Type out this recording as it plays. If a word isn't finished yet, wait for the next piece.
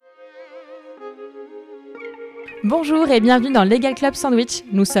Bonjour et bienvenue dans Legal Club Sandwich.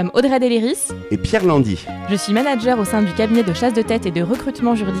 Nous sommes Audrey Deléris et Pierre Landy. Je suis manager au sein du cabinet de chasse de tête et de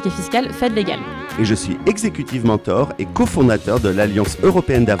recrutement juridique et fiscal Fed Legal. Et je suis executive mentor et cofondateur de l'Alliance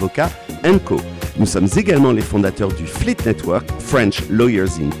européenne d'avocats ENCO. Nous sommes également les fondateurs du Fleet Network, French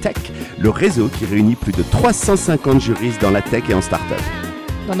Lawyers in Tech, le réseau qui réunit plus de 350 juristes dans la tech et en start-up.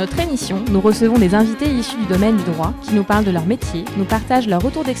 Dans notre émission, nous recevons des invités issus du domaine du droit qui nous parlent de leur métier, nous partagent leur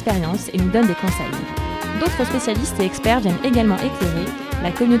retour d'expérience et nous donnent des conseils. D'autres spécialistes et experts viennent également éclairer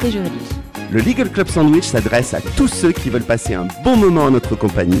la communauté juridique. Le Legal Club Sandwich s'adresse à tous ceux qui veulent passer un bon moment en notre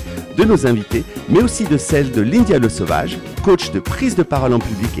compagnie, de nos invités, mais aussi de celle de Lyndia Le Sauvage, coach de prise de parole en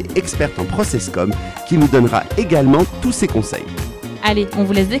public et experte en processcom, qui nous donnera également tous ses conseils. Allez, on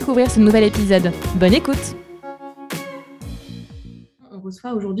vous laisse découvrir ce nouvel épisode. Bonne écoute! On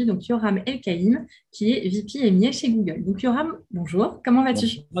reçoit aujourd'hui donc Yoram El-Kaïm, qui est VP EMEA chez Google. Donc Yoram, bonjour, comment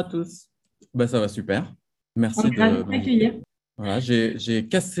vas-tu? Bonjour à tous. Ça va super. Merci de t'accueillir. Voilà, j'ai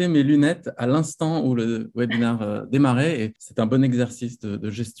cassé mes lunettes à l'instant où le webinaire démarrait et c'est un bon exercice de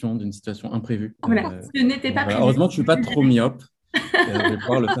gestion d'une situation imprévue. Voilà, ce n'était pas prévu. Heureusement que je ne suis pas trop myope. Je vais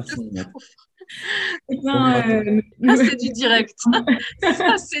pouvoir le faire sans lunettes. C'est du direct.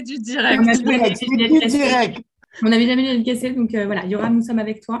 Ça, c'est du direct. On n'avait jamais les lunettes cassées, donc voilà, Yoram, nous sommes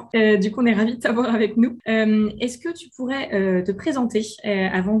avec toi. Du coup, on est ravis de t'avoir avec nous. Est-ce que tu pourrais te présenter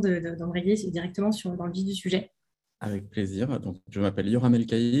avant d'embrayer directement dans le vif du sujet? Avec plaisir. Donc, je m'appelle Yoram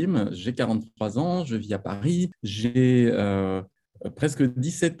El-Kaïm, j'ai 43 ans, je vis à Paris. J'ai presque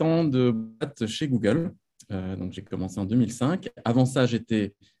 17 ans de boîte chez Google. Donc, j'ai commencé en 2005. Avant ça,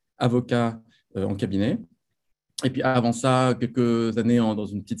 j'étais avocat en cabinet. Et puis avant ça, quelques années dans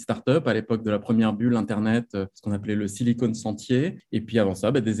une petite start-up à l'époque de la première bulle Internet, ce qu'on appelait le Silicon Sentier. Et puis avant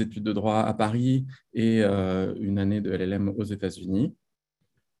ça, des études de droit à Paris et une année de LLM aux États-Unis.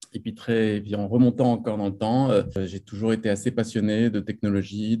 Et puis en remontant encore dans le temps, j'ai toujours été assez passionné de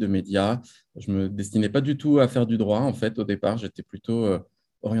technologie, de médias. Je ne me destinais pas du tout à faire du droit. En fait, au départ, j'étais plutôt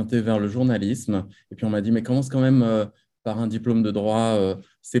orienté vers le journalisme. Et puis on m'a dit, mais commence quand même par un diplôme de droit,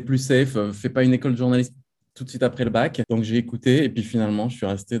 c'est plus safe, fais pas une école de journalisme tout de suite après le bac. Donc, j'ai écouté et puis finalement, je suis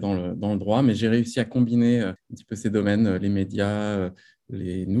resté dans le droit, mais j'ai réussi à combiner un petit peu ces domaines, les médias,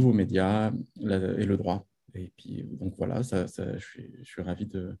 les nouveaux médias et le droit. Et puis, donc voilà, je suis ravi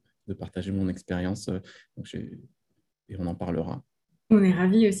de partager mon expérience et on en parlera. On est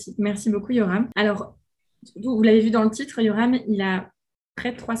ravis aussi. Merci beaucoup, Yoram. Alors, vous l'avez vu dans le titre, Yoram, il a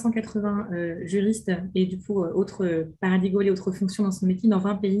près de 380 juristes et du coup, autres paralegals et autres fonctions dans son métier dans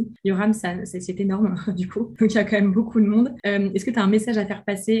 20 pays. Yoram, c'est énorme, du coup. Donc, il y a quand même beaucoup de monde. Est-ce que tu as un message à faire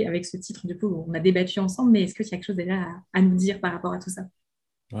passer avec ce titre? Du coup, on a débattu ensemble, mais est-ce que tu as quelque chose déjà à nous dire par rapport à tout ça?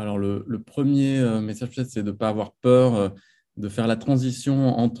 Alors, le premier message, peut-être, c'est de ne pas avoir peur de faire la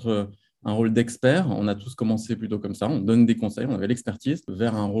transition entre un rôle d'expert. On a tous commencé plutôt comme ça. On donne des conseils, on avait l'expertise,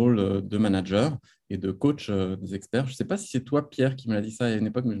 vers un rôle de manager et de coach des experts. Je ne sais pas si c'est toi, Pierre, qui me l'a dit ça à une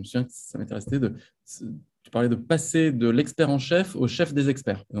époque, mais je me souviens que ça m'était resté tu parlais de passer de l'expert en chef au chef des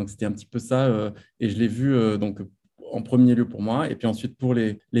experts. Donc, c'était un petit peu ça. Et je l'ai vu donc en premier lieu pour moi. Et puis ensuite, pour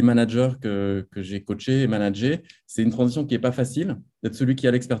les managers que j'ai coachés et managés, c'est une transition qui n'est pas facile, d'être celui qui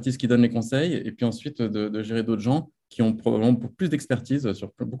a l'expertise, qui donne les conseils, et puis ensuite de gérer d'autres gens qui ont probablement plus d'expertise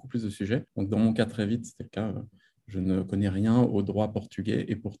sur beaucoup plus de sujets. Donc, dans mon cas, très vite, c'était le cas. Je ne connais rien au droit portugais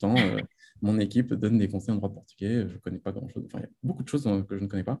et pourtant, mon équipe donne des conseils en droit portugais. Je ne connais pas grand-chose. Enfin, il y a beaucoup de choses que je ne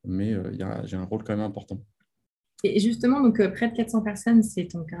connais pas, mais j'ai un rôle quand même important. Et justement, donc, près de 400 personnes,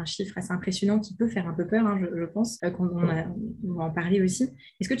 c'est donc un chiffre assez impressionnant qui peut faire un peu peur, hein, je pense, on va en parler aussi.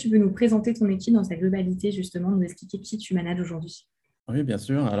 Est-ce que tu peux nous présenter ton équipe dans sa globalité, justement, nous expliquer qui tu manages aujourd'hui? Oui, bien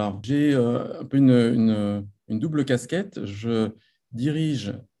sûr. Alors, j'ai un peu une double casquette. Je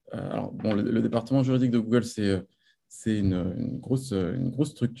dirige, le département juridique de Google, c'est une grosse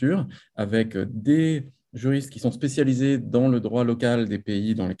structure avec des juristes qui sont spécialisés dans le droit local des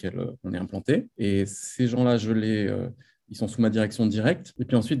pays dans lesquels on est implanté. Et ces gens-là, ils sont sous ma direction directe. Et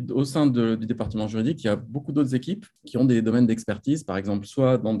puis ensuite, au sein du département juridique, il y a beaucoup d'autres équipes qui ont des domaines d'expertise, par exemple,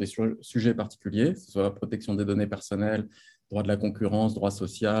 soit dans des sujets particuliers, que ce soit protection des données personnelles, droit de la concurrence, droit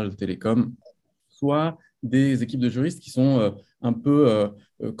social, télécom, soit des équipes de juristes qui sont un peu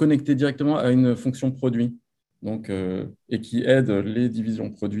connectées directement à une fonction produit, donc, et qui aident les divisions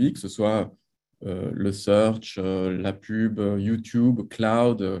produits, que ce soit le search, la pub, YouTube,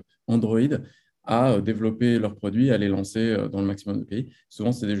 cloud, Android, à développer leurs produits, à les lancer dans le maximum de pays.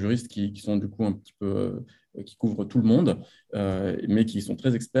 Souvent, c'est des juristes qui sont du coup un petit peu, qui couvrent tout le monde, mais qui sont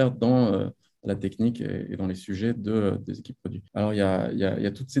très experts dans la technique et dans les sujets des équipes produits. Alors, il y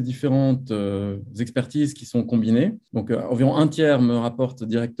a toutes ces différentes expertises qui sont combinées. Donc, environ un tiers me rapporte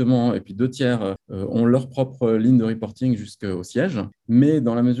directement et puis 2 tiers ont leur propre ligne de reporting jusqu'au siège. Mais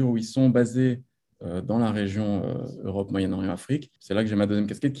dans la mesure où ils sont basés dans la région Europe, Moyen-Orient, Afrique, c'est là que j'ai ma deuxième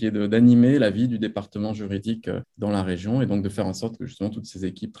casquette qui est d'animer la vie du département juridique dans la région et donc de faire en sorte que justement toutes ces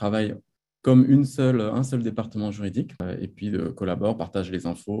équipes travaillent comme un seul département juridique, et puis collaborent, partagent les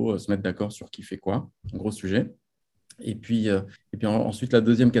infos, se mettent d'accord sur qui fait quoi, un gros sujet. Et puis ensuite, la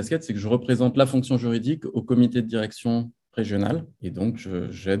deuxième casquette, c'est que je représente la fonction juridique au comité de direction régional. Et donc,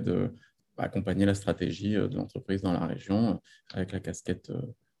 j'aide à accompagner la stratégie de l'entreprise dans la région avec la casquette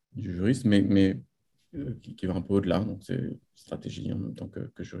du juriste, mais qui va un peu au-delà. Donc, c'est stratégie en même temps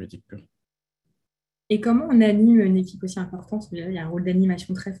que juridique pure. Et comment on anime une équipe aussi importante? Parce que il y a un rôle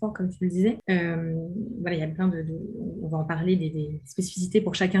d'animation très fort, comme tu le disais. Voilà, il y a plein on va en parler des spécificités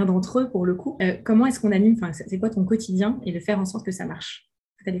pour chacun d'entre eux, pour le coup. Comment est-ce qu'on anime? Enfin, c'est quoi ton quotidien et de faire en sorte que ça marche?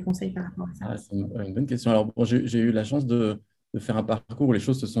 Tu as des conseils par rapport à ça? C'est une bonne question. Alors, bon, j'ai eu la chance de faire un parcours où les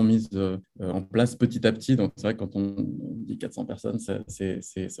choses se sont mises en place petit à petit. Donc, c'est vrai que quand on dit 400 personnes, ça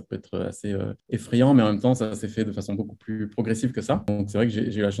peut être assez effrayant, mais en même temps, ça s'est fait de façon beaucoup plus progressive que ça. Donc, c'est vrai que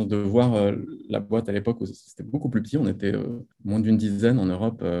j'ai eu la chance de voir la boîte à l'époque où c'était beaucoup plus petit. On était moins d'une dizaine en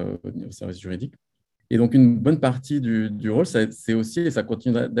Europe au service juridique. Et donc, une bonne partie du rôle, c'est aussi, et ça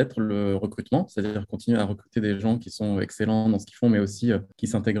continue d'être le recrutement, c'est-à-dire continuer à recruter des gens qui sont excellents dans ce qu'ils font, mais aussi qui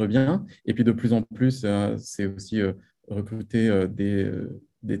s'intègrent bien. Et puis, de plus en plus, c'est aussi recruter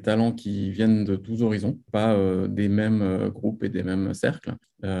des talents qui viennent de tous horizons, pas des mêmes groupes et des mêmes cercles,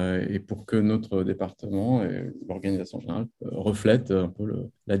 et pour que notre département et l'organisation générale reflètent un peu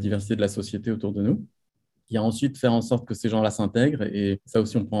la diversité de la société autour de nous. Il y a ensuite faire en sorte que ces gens-là s'intègrent, et ça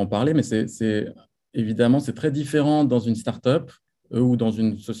aussi on peut en parler, mais évidemment, c'est très différent dans une start-up ou dans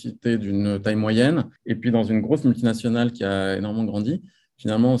une société d'une taille moyenne, et puis dans une grosse multinationale qui a énormément grandi.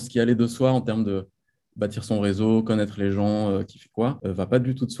 Finalement, ce qui allait de soi en termes de bâtir son réseau, connaître les gens, qui fait quoi, va pas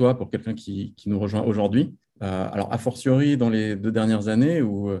du tout de soi pour quelqu'un qui nous rejoint aujourd'hui. Alors, a fortiori, dans les 2 dernières années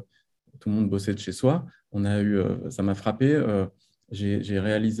où tout le monde bossait de chez soi, ça m'a frappé. J'ai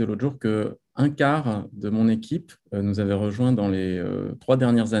réalisé l'autre jour qu'un quart de mon équipe nous avait rejoint dans les 3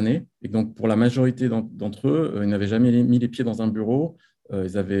 dernières années. Et donc, pour la majorité d'entre eux, ils n'avaient jamais mis les pieds dans un bureau.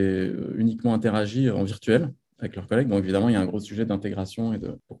 Ils avaient uniquement interagi en virtuel avec leurs collègues. Donc, évidemment, il y a un gros sujet d'intégration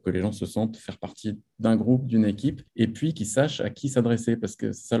pour que les gens se sentent faire partie d'un groupe, d'une équipe, et puis qu'ils sachent à qui s'adresser. Parce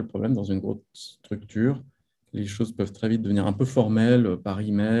que c'est ça le problème dans une grosse structure. Les choses peuvent très vite devenir un peu formelles par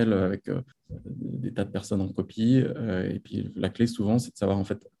email avec des tas de personnes en copie. Et puis, la clé, souvent, c'est de savoir en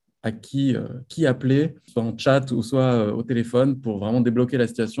fait à qui appeler, soit en chat ou soit au téléphone, pour vraiment débloquer la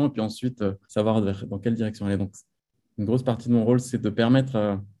situation et puis ensuite savoir dans quelle direction aller. Donc, une grosse partie de mon rôle, c'est de permettre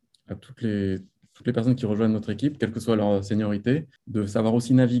à toutes les personnes qui rejoignent notre équipe, quelle que soit leur seniorité, de savoir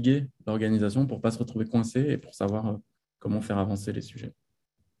aussi naviguer l'organisation pour ne pas se retrouver coincé et pour savoir comment faire avancer les sujets.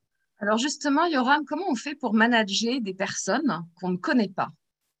 Alors justement, Yoram, comment on fait pour manager des personnes qu'on ne connaît pas?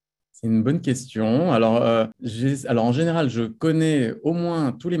 C'est une bonne question. Alors, en général, je connais au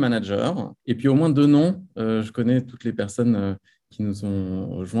moins tous les managers et puis au moins 2 noms. Je connais toutes les personnes qui nous ont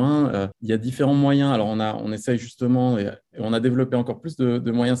rejoints. Il y a différents moyens. Alors, on essaye justement et on a développé encore plus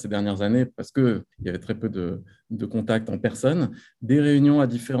de moyens ces dernières années parce qu'il y avait très peu de contacts en personne. Des réunions de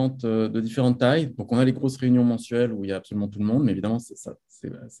différentes tailles. Donc, on a les grosses réunions mensuelles où il y a absolument tout le monde, mais évidemment,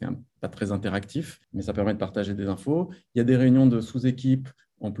 c'est pas très interactif, mais ça permet de partager des infos. Il y a des réunions de sous-équipes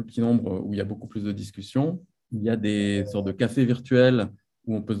en plus petit nombre où il y a beaucoup plus de discussions. Il y a des sortes de cafés virtuels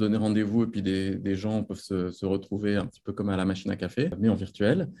où on peut se donner rendez-vous et puis des gens peuvent se retrouver un petit peu comme à la machine à café, mais en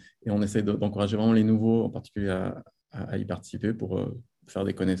virtuel. Et on essaie d'encourager vraiment les nouveaux, en particulier à y participer pour faire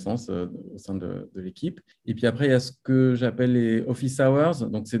des connaissances au sein de l'équipe. Et puis après, il y a ce que j'appelle les office hours.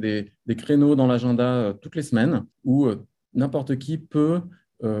 Donc, c'est des créneaux dans l'agenda toutes les semaines où n'importe qui peut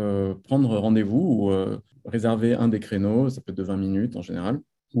prendre rendez-vous ou réserver un des créneaux, ça peut être de 20 minutes en général,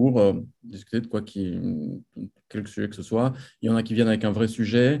 pour discuter de quel sujet que ce soit. Il y en a qui viennent avec un vrai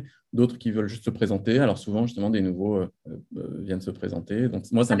sujet, d'autres qui veulent juste se présenter. Alors souvent, justement, des nouveaux viennent se présenter. Donc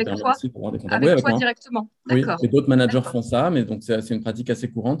moi, ça me permet aussi d'avoir des contacts. Avec toi directement. Oui, D'accord. et d'autres managers font ça, mais donc c'est une pratique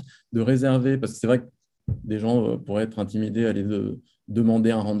assez courante de réserver, parce que c'est vrai que des gens pourraient être intimidés à aller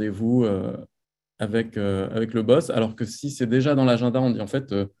demander un rendez-vous avec le boss, alors que si c'est déjà dans l'agenda, on dit en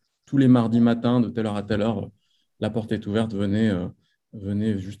fait tous les mardis matins de telle heure à telle heure, la porte est ouverte,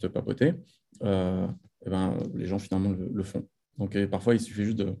 venez juste papoter. Et ben, les gens finalement le font. Donc parfois, il suffit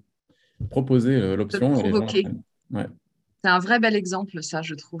juste de proposer l'option et les gens le prennent. Ouais. C'est un vrai bel exemple, ça,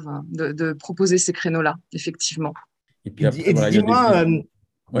 je trouve, de proposer ces créneaux-là, effectivement. Et puis après, voilà, dis-moi,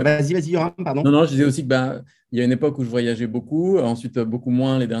 Ouais. Vas-y, Yoram, pardon. Non, je disais aussi que il y a une époque où je voyageais beaucoup, ensuite beaucoup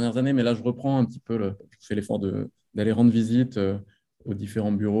moins les dernières années, mais là, je reprends un petit peu, je fais l'effort d'aller rendre visite aux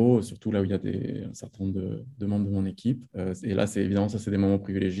différents bureaux, surtout là où il y a un certain nombre de membres de mon équipe. Et là, évidemment, ça, c'est des moments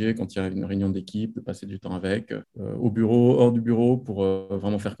privilégiés quand il y a une réunion d'équipe, de passer du temps avec, au bureau, hors du bureau, pour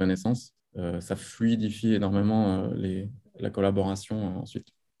vraiment faire connaissance. Ça fluidifie énormément la collaboration ensuite.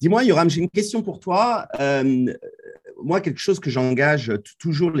 Dis-moi, Yoram, j'ai une question pour toi. Moi, quelque chose que j'engage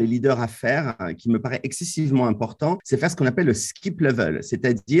toujours les leaders à faire, qui me paraît excessivement important, c'est faire ce qu'on appelle le skip level,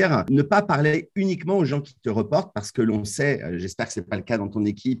 c'est-à-dire ne pas parler uniquement aux gens qui te reportent, parce que l'on sait, j'espère que ce n'est pas le cas dans ton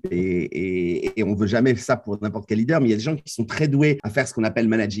équipe, et on ne veut jamais ça pour n'importe quel leader, mais il y a des gens qui sont très doués à faire ce qu'on appelle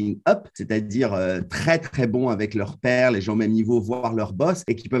managing up, c'est-à-dire très, très bons avec leurs pairs, les gens au même niveau, voire leurs boss,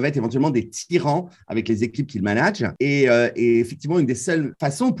 et qui peuvent être éventuellement des tyrans avec les équipes qu'ils managent. Et effectivement, une des seules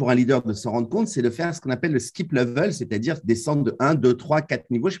façons pour un leader de s'en rendre compte, c'est de faire ce qu'on appelle le skip level, c'est-à-dire descendre de 1, 2, 3, 4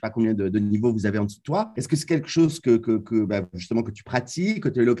 niveaux. Je ne sais pas combien de niveaux vous avez en dessous de toi. Est-ce que c'est quelque chose justement que tu pratiques, que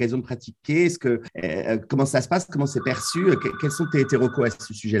tu as eu l'occasion de pratiquer? Comment ça se passe? Comment c'est perçu? Quels sont tes recos à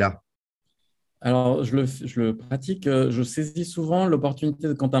ce sujet-là? Alors, je le pratique. Je saisis souvent l'opportunité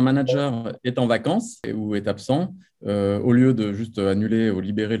quand un manager est en vacances ou est absent, au lieu de juste annuler ou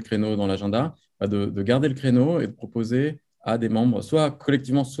libérer le créneau dans l'agenda, de garder le créneau et de proposer à des membres, soit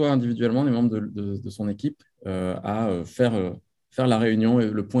collectivement, soit individuellement, des membres de son équipe, à faire la réunion et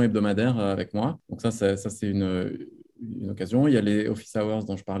le point hebdomadaire avec moi. Donc ça c'est une occasion. Il y a les office hours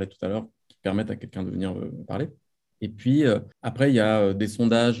dont je parlais tout à l'heure qui permettent à quelqu'un de venir me parler. Et puis, après, il y a des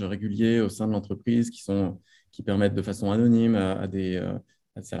sondages réguliers au sein de l'entreprise qui permettent de façon anonyme à des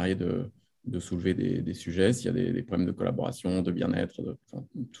salariés de soulever des sujets, s'il y a des problèmes de collaboration, de bien-être,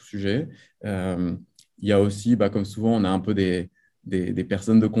 tout sujet. Il y a aussi, comme souvent, on a un peu des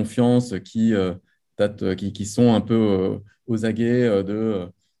personnes de confiance qui sont un peu aux aguets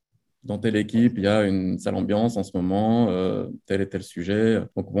dans telle équipe, il y a une sale ambiance en ce moment, tel et tel sujet.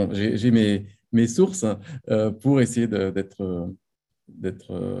 Donc, bon, j'ai mes sources pour essayer d'être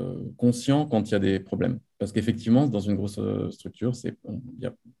conscient quand il y a des problèmes. Parce qu'effectivement, dans une grosse structure, il y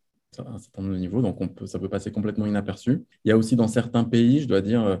a un certain nombre de niveaux, donc ça peut passer complètement inaperçu. Il y a aussi dans certains pays, je dois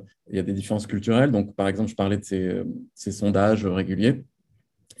dire, il y a des différences culturelles. Donc, par exemple, je parlais de ces sondages réguliers.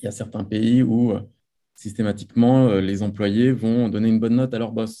 Il y a certains pays où systématiquement, les employés vont donner une bonne note à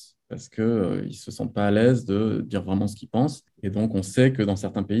leur boss parce qu'ils ne se sentent pas à l'aise de dire vraiment ce qu'ils pensent. Et donc, on sait que dans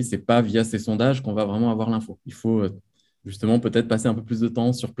certains pays, ce n'est pas via ces sondages qu'on va vraiment avoir l'info. Il faut justement peut-être passer un peu plus de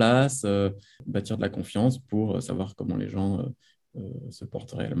temps sur place, bâtir de la confiance pour savoir comment les gens se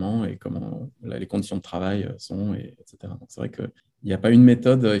portent réellement et comment les conditions de travail sont, etc. Donc, c'est vrai qu'il n'y a pas une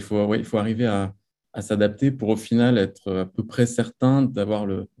méthode, il faut arriver à s'adapter pour au final être à peu près certain d'avoir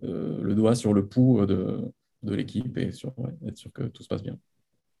le doigt sur le pouls de l'équipe et être sûr que tout se passe bien.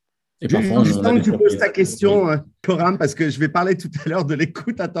 Et parfois, on a Justement, des tu poses surprises. ta question, Coram, parce que je vais parler tout à l'heure de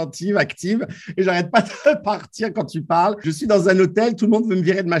l'écoute attentive, active, et j'arrête pas de partir quand tu parles. Je suis dans un hôtel, tout le monde veut me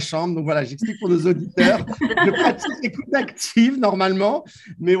virer de ma chambre, donc voilà, j'explique pour nos auditeurs. Je pratique l'écoute active normalement,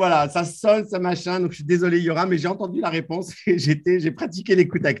 mais voilà, ça sonne, ça machin, donc je suis désolé, Yoram, mais j'ai entendu la réponse et j'ai pratiqué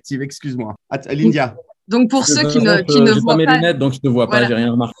l'écoute active, excuse-moi. Lindia. Donc, pour ceux qui ne j'ai voient pas mes pas, lunettes, donc je ne te vois pas, voilà. j'ai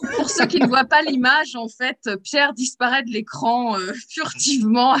rien remarqué. Pour ceux qui ne voient pas l'image, en fait, Pierre disparaît de l'écran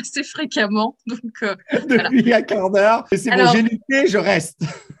furtivement, assez fréquemment. Donc, depuis voilà. un quart d'heure. Et c'est bon, j'ai lutté, je reste.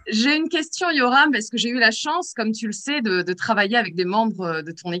 J'ai une question, Yoram, parce que j'ai eu la chance, comme tu le sais, de travailler avec des membres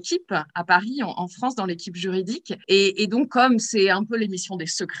de ton équipe à Paris, en France, dans l'équipe juridique. Et donc, comme c'est un peu l'émission des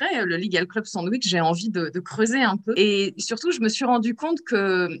secrets, le Legal Club Sandwich, j'ai envie de creuser un peu. Et surtout, je me suis rendu compte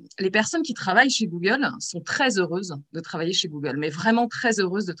que les personnes qui travaillent chez Google sont très heureuses de travailler chez Google, mais vraiment très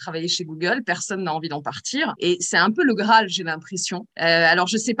heureuses de travailler chez Google. Personne n'a envie d'en partir. Et c'est un peu le Graal, j'ai l'impression. Alors,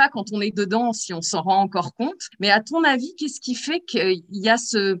 je ne sais pas quand on est dedans si on s'en rend encore compte, mais à ton avis, qu'est-ce qui fait qu'il y a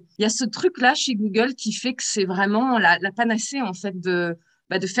ce truc-là chez Google qui fait que c'est vraiment la panacée, en fait, de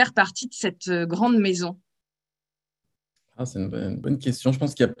faire partie de cette grande maison? C'est une bonne question. Je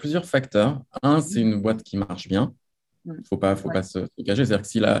pense qu'il y a plusieurs facteurs. Un, c'est une boîte qui marche bien. Il ne faut pas se cacher. C'est-à-dire que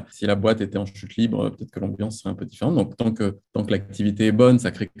si la boîte était en chute libre, peut-être que l'ambiance serait un peu différente. Donc, tant que l'activité est bonne,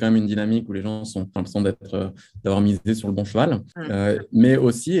 ça crée quand même une dynamique où les gens ont l'impression d'avoir misé sur le bon cheval. Mais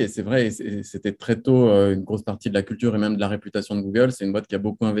aussi, et c'est vrai, et c'était très tôt une grosse partie de la culture et même de la réputation de Google, c'est une boîte qui a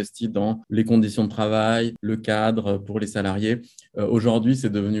beaucoup investi dans les conditions de travail, le cadre pour les salariés. Aujourd'hui, c'est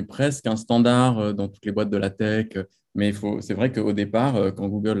devenu presque un standard dans toutes les boîtes de la tech. Mais c'est vrai qu'au départ, quand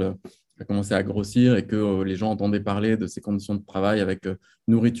Google a commencé à grossir et que les gens entendaient parler de ces conditions de travail avec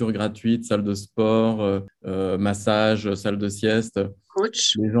nourriture gratuite, salle de sport, massage, salle de sieste.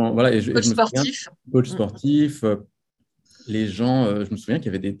 Coach. Les gens, voilà, coach sportif. Coach sportif. les gens, je me souviens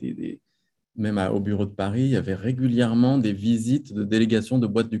qu'il y avait même au bureau de Paris, il y avait régulièrement des visites de délégations de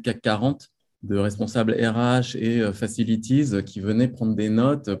boîtes du CAC 40, de responsables RH et facilities qui venaient prendre des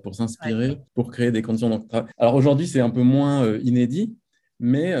notes pour s'inspirer, pour créer des conditions d'entrée. Alors aujourd'hui, c'est un peu moins inédit,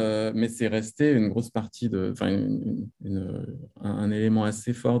 mais c'est resté une grosse partie, un élément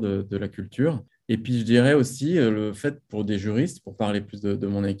assez fort de la culture. Et puis, je dirais aussi, le fait pour des juristes, pour parler plus de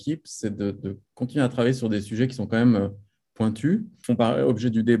mon équipe, c'est de continuer à travailler sur des sujets qui sont quand même pointus, qui font objet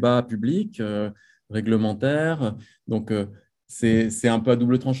du débat public, réglementaire. Donc, c'est un peu à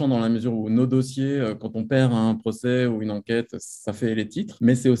double tranchant dans la mesure où nos dossiers, quand on perd un procès ou une enquête, ça fait les titres.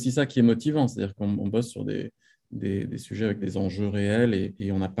 Mais c'est aussi ça qui est motivant, c'est-à-dire qu'on bosse sur des sujets avec des enjeux réels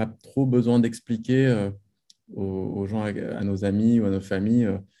et on n'a pas trop besoin d'expliquer aux gens, à nos amis ou à nos familles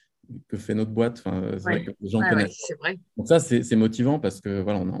que fait notre boîte. Enfin, c'est vrai que les gens connaissent. C'est vrai. Donc ça, c'est motivant parce que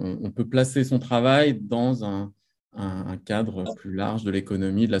voilà, on peut placer son travail dans un cadre plus large de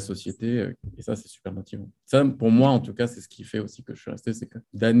l'économie, de la société, et ça, c'est super motivant. Ça, pour moi, en tout cas, c'est ce qui fait aussi que je suis resté, c'est que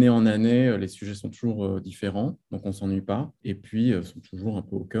d'année en année, les sujets sont toujours différents, donc on ne s'ennuie pas, et puis sont toujours un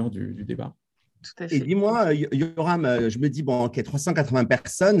peu au cœur du débat. Tout à fait. Et dis-moi, Yoram, je me dis, bon, ok, 380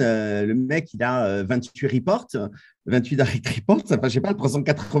 personnes, le mec, il a 28 reports, 28 direct reports, enfin, je sais pas,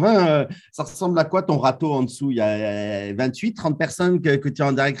 380, ça ressemble à quoi ton râteau en dessous? Il y a 28, 30 personnes que tu as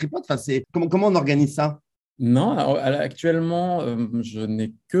en direct report, enfin, comment on organise ça? Non, actuellement, je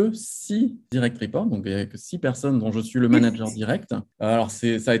n'ai que 6 direct reports, donc il n'y a que 6 personnes dont je suis le manager direct. Alors, ça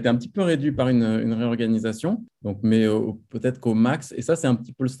a été un petit peu réduit par une réorganisation, donc, mais peut-être qu'au max, et ça, c'est un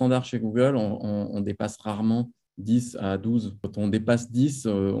petit peu le standard chez Google, on dépasse rarement 10 à 12. Quand on dépasse 10,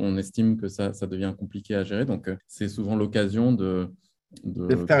 on estime que ça devient compliqué à gérer, donc c'est souvent l'occasion de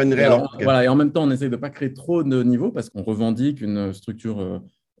faire une réorg. Voilà, et en même temps, on essaie de ne pas créer trop de niveaux parce qu'on revendique une structure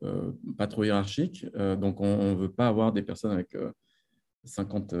pas trop hiérarchique. Donc, on ne veut pas avoir des personnes avec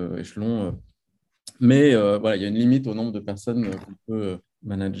 50 échelons. Mais voilà, il y a une limite au nombre de personnes qu'on peut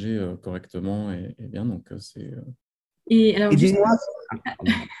manager correctement et bien. Donc, c'est… Et alors, dis-moi,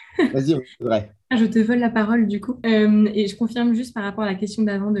 vas-y, vrai. Je te vole la parole du coup. Et je confirme juste par rapport à la question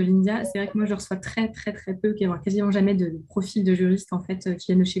d'avant de Lindia, c'est vrai que moi je reçois très très très peu, voire quasiment jamais de profils de juristes en fait qui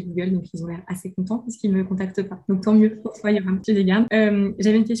viennent de chez Google, donc ils ont l'air assez contents puisqu'ils ne me contactent pas. Donc tant mieux pour toi, Yoram, tu les gardes.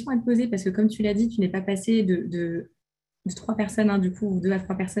 J'avais une question à te poser parce que comme tu l'as dit, tu n'es pas passé de 3 personnes, hein, du coup, ou 2 à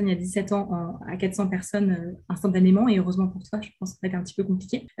 3 personnes il y a 17 ans à 400 personnes instantanément. Et heureusement pour toi, je pense que ça va être un petit peu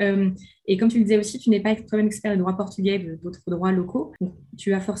compliqué. Et comme tu le disais aussi, tu n'es pas toi-même expert de droit portugais, d'autres droits locaux. Donc,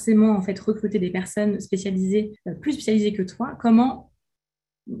 tu as forcément en fait recruté des personnes spécialisées, plus spécialisées que toi. Comment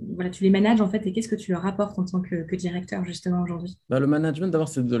voilà, tu les manages en fait et qu'est-ce que tu leur apportes en tant que directeur justement aujourd'hui? Le management, d'abord,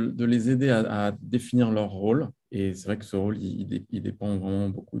 c'est de les aider à définir leur rôle. Et c'est vrai que ce rôle, il dépend vraiment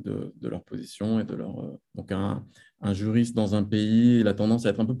beaucoup de leur position et de leur… Donc, un juriste dans un pays, il a tendance à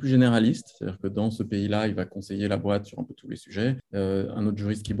être un peu plus généraliste. C'est-à-dire que dans ce pays-là, il va conseiller la boîte sur un peu tous les sujets. Un autre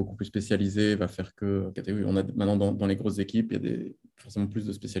juriste qui est beaucoup plus spécialisé va faire que… On a maintenant dans les grosses équipes, il y a forcément plus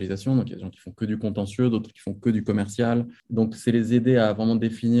de spécialisation. Donc, il y a des gens qui font que du contentieux, d'autres qui font que du commercial. Donc, c'est les aider à vraiment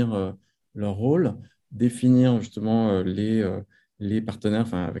définir leur rôle, définir justement les partenaires,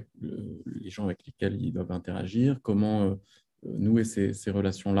 enfin, avec les gens avec lesquels ils doivent interagir, comment nouer ces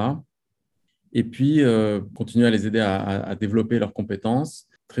relations-là. Et puis, continuer à les aider à développer leurs compétences.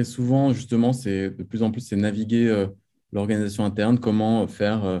 Très souvent, justement, de plus en plus, c'est naviguer l'organisation interne, comment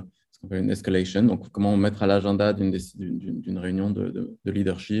faire ce qu'on appelle une escalation, donc comment mettre à l'agenda d'une réunion de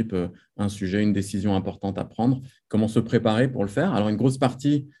leadership un sujet, une décision importante à prendre, comment se préparer pour le faire. Alors, une grosse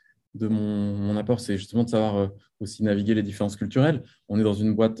partie de mon apport, c'est justement de savoir aussi naviguer les différences culturelles. On est dans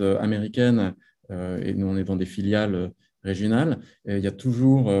une boîte américaine et nous, on est dans des filiales régionales. Et il y a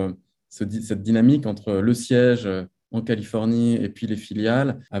toujours cette dynamique entre le siège en Californie et puis les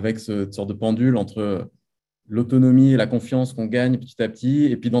filiales, avec cette sorte de pendule entre l'autonomie et la confiance qu'on gagne petit à petit,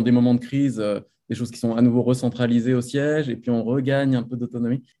 et puis dans des moments de crise, des choses qui sont à nouveau recentralisées au siège, et puis on regagne un peu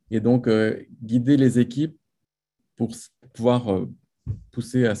d'autonomie. Et donc, guider les équipes pour pouvoir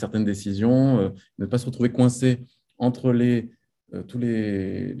pousser à certaines décisions, ne pas se retrouver coincé entre tous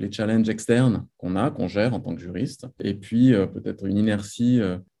les challenges externes qu'on gère en tant que juriste, et puis peut-être une inertie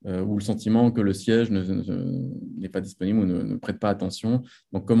ou le sentiment que le siège n'est pas disponible ou ne prête pas attention.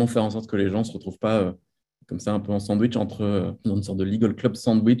 Donc, comment faire en sorte que les gens ne se retrouvent pas comme ça un peu en sandwich, dans une sorte de legal club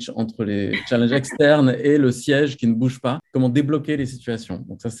sandwich entre les challenges externes et le siège qui ne bouge pas. Comment débloquer les situations.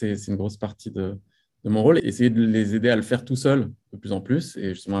 Donc ça, c'est une grosse partie de mon rôle, essayer de les aider à le faire tout seul de plus en plus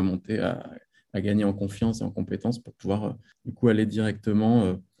et justement à monter, à gagner en confiance et en compétences pour pouvoir du coup aller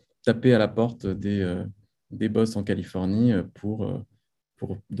directement taper à la porte des boss en Californie pour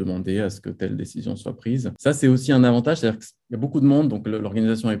pour demander à ce que telle décision soit prise. Ça, c'est aussi un avantage, c'est-à-dire qu'il y a beaucoup de monde, donc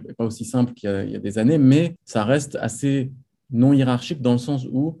l'organisation n'est pas aussi simple qu'il y a des années, mais ça reste assez non hiérarchique dans le sens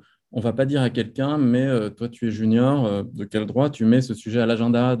où on ne va pas dire à quelqu'un, mais toi, tu es junior, de quel droit tu mets ce sujet à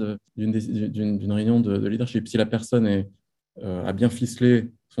l'agenda d'une réunion de leadership. Si la personne a bien ficelé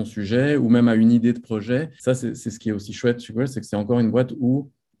son sujet ou même a une idée de projet, ça, c'est ce qui est aussi chouette chez Google, c'est que c'est encore une boîte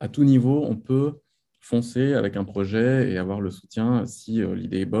où, à tout niveau, on peut foncer avec un projet et avoir le soutien si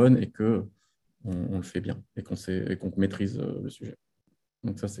l'idée est bonne et qu'on le fait bien et qu'on maîtrise le sujet.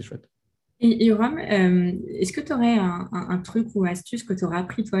 Donc ça, c'est chouette. Et Yoram, est-ce que tu aurais un truc ou astuce que tu auras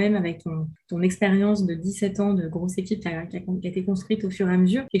appris toi-même avec ton expérience de 17 ans de grosse équipe qui a été construite au fur et à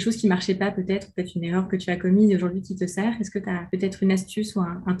mesure? Quelque chose qui ne marchait pas peut-être une erreur que tu as commise et aujourd'hui qui te sert? Est-ce que tu as peut-être une astuce ou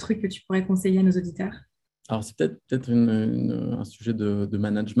un truc que tu pourrais conseiller à nos auditeurs? Alors, c'est peut-être un sujet de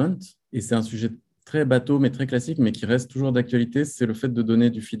management et c'est un sujet très bateau, mais très classique, mais qui reste toujours d'actualité, c'est le fait de donner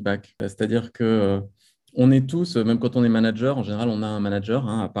du feedback. C'est-à-dire que on est tous, même quand on est manager, en général, on a un manager,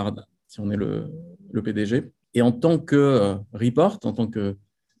 à part si on est le PDG. Et en tant que report, en tant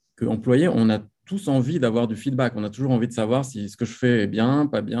qu'employé, on a tous envie d'avoir du feedback. On a toujours envie de savoir si ce que je fais est bien,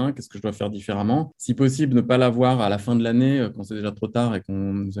 pas bien, qu'est-ce que je dois faire différemment. Si possible, ne pas l'avoir à la fin de l'année quand c'est déjà trop tard et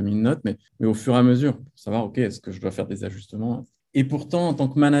qu'on nous a mis une note, mais au fur et à mesure, pour savoir, OK, est-ce que je dois faire des ajustements? Et pourtant, en tant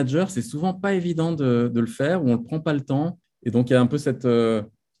que manager, c'est souvent pas évident de le faire ou on ne prend pas le temps. Et donc, il y a un peu cette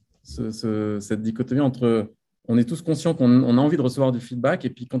dichotomie entre on est tous conscients qu'on a envie de recevoir du feedback et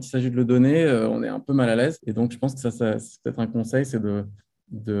puis quand il s'agit de le donner, on est un peu mal à l'aise. Et donc, je pense que ça c'est peut-être un conseil, c'est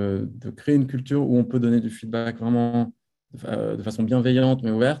de créer une culture où on peut donner du feedback vraiment de façon bienveillante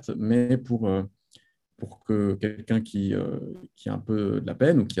mais ouverte, mais pour que quelqu'un qui a un peu de la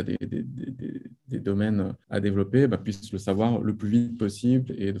peine ou qui a des domaines à développer puisse le savoir le plus vite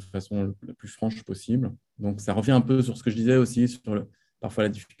possible et de façon la plus franche possible. Donc, ça revient un peu sur ce que je disais aussi, sur parfois la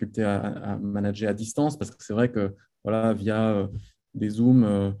difficulté à manager à distance, parce que c'est vrai que voilà, via des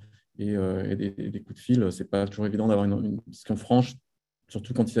Zooms et des coups de fil, ce n'est pas toujours évident d'avoir une discussion franche,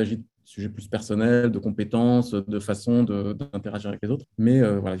 surtout quand il s'agit de sujets plus personnels, de compétences, de façon d'interagir avec les autres. Mais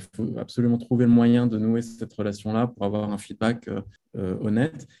voilà, il faut absolument trouver le moyen de nouer cette relation-là pour avoir un feedback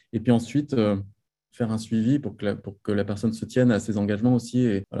honnête. Et puis ensuite, faire un suivi pour que la personne se tienne à ses engagements aussi.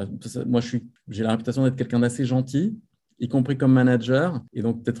 Et voilà, moi, j'ai la réputation d'être quelqu'un d'assez gentil, y compris comme manager. Et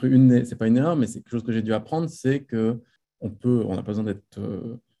donc, peut-être c'est pas une erreur, mais c'est quelque chose que j'ai dû apprendre, c'est qu'on n'a pas besoin d'être...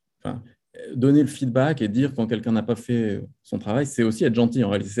 donner le feedback et dire quand quelqu'un n'a pas fait son travail, c'est aussi être gentil. En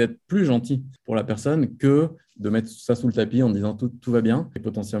réalité, c'est être plus gentil pour la personne que de mettre ça sous le tapis en disant tout va bien. Et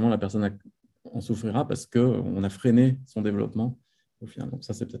potentiellement, la personne en souffrira parce qu'on a freiné son développement au final. Donc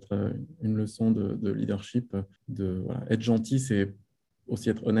ça, c'est peut-être une leçon de leadership. Être gentil, c'est aussi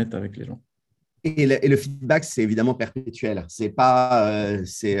être honnête avec les gens. Et le feedback, c'est évidemment perpétuel. C'est pas, je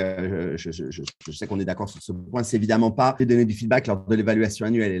sais qu'on est d'accord sur ce point, c'est évidemment pas de donner du feedback lors de l'évaluation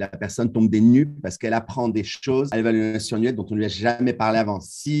annuelle. Et la personne tombe des nues parce qu'elle apprend des choses à l'évaluation annuelle dont on ne lui a jamais parlé avant.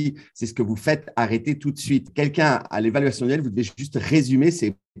 Si c'est ce que vous faites, arrêtez tout de suite. Quelqu'un à l'évaluation annuelle, vous devez juste résumer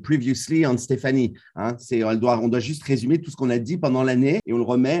ses previously on Stéphanie. On doit juste résumer tout ce qu'on a dit pendant l'année et on le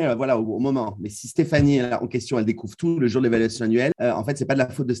remet au moment. Mais si Stéphanie en question, elle découvre tout le jour de l'évaluation annuelle, en fait, ce n'est pas de la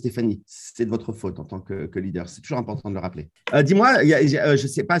faute de Stéphanie, c'est de votre faute en tant que leader. C'est toujours important de le rappeler. Dis-moi, je ne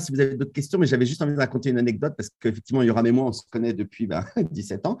sais pas si vous avez d'autres questions, mais j'avais juste envie de raconter une anecdote parce qu'effectivement, Yoram et moi, on se connaît depuis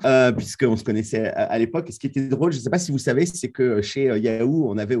 17 ans, puisqu'on se connaissait à l'époque. Et ce qui était drôle, je ne sais pas si vous savez, c'est que chez Yahoo,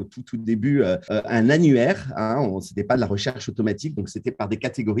 on avait au tout début un annuaire. Ce n'était pas de la recherche automatique, donc c'était par des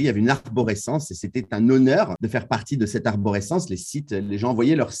catégories. Il y avait une arborescence et c'était un honneur de faire partie de cette arborescence. Les gens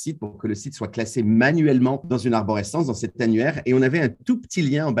envoyaient leur site pour que le site soit classé manuellement dans une arborescence, dans cet annuaire. Et on avait un tout petit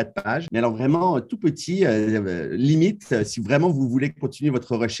lien en bas de page, mais alors vraiment tout petit, limite, si vraiment vous voulez continuer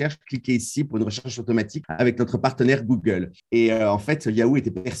votre recherche, cliquez ici pour une recherche automatique avec notre partenaire Google. Et en fait, Yahoo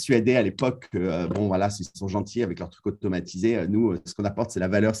était persuadé à l'époque que, s'ils sont gentils avec leurs trucs automatisés, nous, ce qu'on apporte, c'est la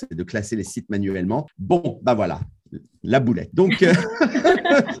valeur, c'est de classer les sites manuellement. Voilà. La boulette. Donc,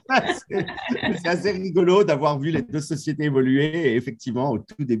 c'est assez rigolo d'avoir vu les deux sociétés évoluer. Et effectivement, au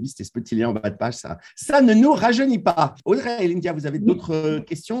tout début, c'était ce petit lien en bas de page. Ça ne nous rajeunit pas. Audrey et Lindia, vous avez d'autres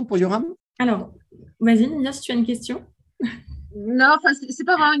questions pour Yoram? Alors, vas-y, Lindia, si tu as une question. Non, c'est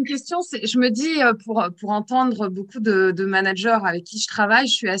pas vraiment une question. Je me dis, pour entendre beaucoup de managers avec qui je travaille,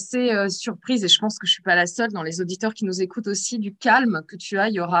 je suis assez surprise et je pense que je suis pas la seule dans les auditeurs qui nous écoutent aussi du calme que tu as,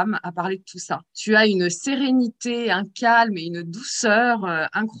 Yoram, à parler de tout ça. Tu as une sérénité, un calme et une douceur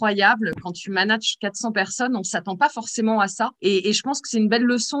incroyable. Quand tu manages 400 personnes, on s'attend pas forcément à ça. Et je pense que c'est une belle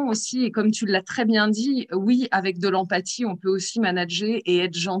leçon aussi. Et comme tu l'as très bien dit, oui, avec de l'empathie, on peut aussi manager et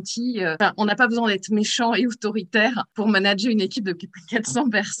être gentil. On n'a pas besoin d'être méchant et autoritaire pour manager une une équipe de plus de 400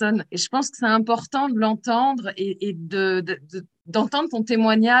 personnes. Et je pense que c'est important de l'entendre et d'entendre ton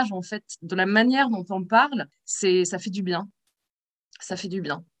témoignage, en fait, de la manière dont on parle. Ça fait du bien. Ça fait du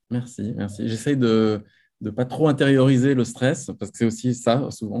bien. Merci, merci. J'essaye de ne pas trop intérioriser le stress, parce que c'est aussi ça,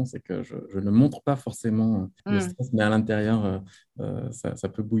 souvent, c'est que je ne montre pas forcément le stress, mais à l'intérieur, ça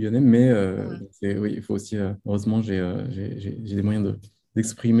peut bouillonner. Mais oui, il faut aussi, heureusement, j'ai des moyens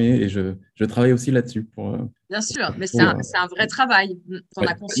d'exprimer et je travaille aussi là-dessus. Bien sûr, mais c'est un vrai travail, on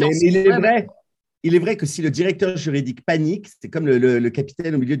a conscience. Mais il est vrai. Il est vrai que si le directeur juridique panique, c'est comme le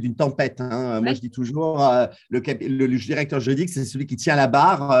capitaine au milieu d'une tempête. Hein. Moi, je dis toujours, le directeur juridique, c'est celui qui tient la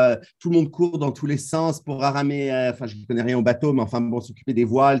barre. Tout le monde court dans tous les sens pour ramer. Enfin, je ne connais rien au bateau, mais enfin, bon, s'occuper des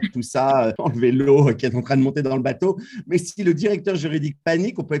voiles, tout ça, enlever l'eau qui est en train de monter dans le bateau. Mais si le directeur juridique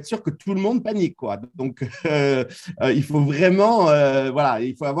panique, on peut être sûr que tout le monde panique, quoi. Donc, il faut vraiment,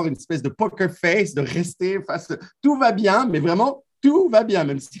 il faut avoir une espèce de poker face, de rester face. Tout va bien, mais vraiment. Tout va bien,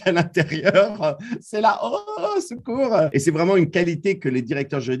 même si à l'intérieur, c'est là, oh, secours. Et c'est vraiment une qualité que les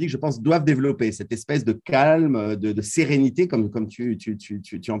directeurs juridiques, je pense, doivent développer, cette espèce de calme, de sérénité, comme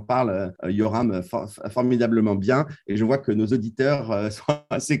tu en parles, Yoram, formidablement bien. Et je vois que nos auditeurs sont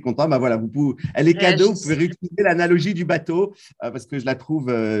assez contents. Bah voilà, elle est cadeau, vous pouvez réutiliser l'analogie du bateau, parce que je la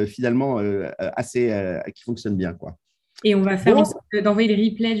trouve finalement qui fonctionne bien, quoi. Et on va faire en sorte d'envoyer les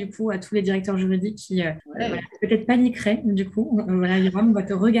replays du coup à tous les directeurs juridiques qui peut-être paniqueraient. Du coup, Yoram, on va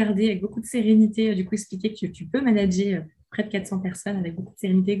te regarder avec beaucoup de sérénité, du coup expliquer que tu peux manager près de 400 personnes avec beaucoup de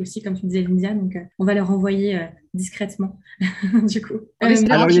sérénité aussi, comme tu disais, Lindia. Donc, on va leur envoyer discrètement, du coup.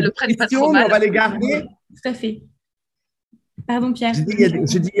 Alors, je le prenne pas trop mal. On va les garder. Tout à fait. Pardon, Pierre. Je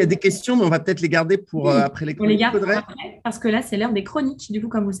dis, il y a des questions, mais on va peut-être les garder pour après les chroniques. On les garde pour après, parce que là, c'est l'heure des chroniques. Du coup,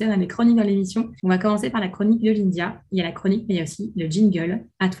 comme vous savez, on a des chroniques dans l'émission. On va commencer par la chronique de Lindia. Il y a la chronique, mais il y a aussi le jingle.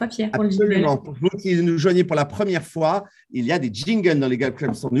 À toi, Pierre, pour le jingle. Absolument. Pour vous qui nous joignez pour la première fois, il y a des jingles dans les Legal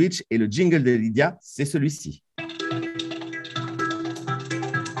Club Sandwich et le jingle de Lindia, c'est celui-ci.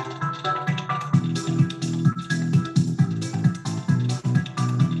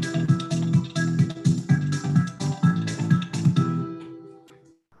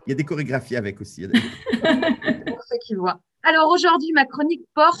 Il y a des chorégraphies avec aussi. Pour ceux qui voient. Alors aujourd'hui, ma chronique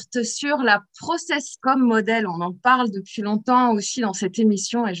porte sur la ProcessCom modèle. On en parle depuis longtemps aussi dans cette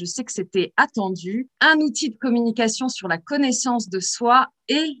émission et je sais que c'était attendu. Un outil de communication sur la connaissance de soi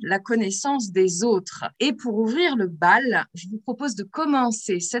et la connaissance des autres. Et pour ouvrir le bal, je vous propose de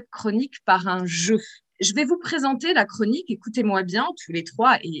commencer cette chronique par un jeu. Je vais vous présenter la chronique, écoutez-moi bien, tous les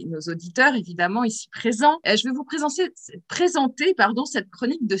trois, et nos auditeurs, évidemment, ici présents. Je vais vous présenter cette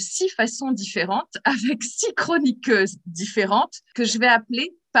chronique de 6 façons différentes, avec 6 chroniqueuses différentes, que je vais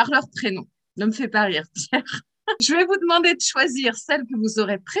appeler par leur prénom. Ne me fais pas rire, Pierre. Je vais vous demander de choisir celle que vous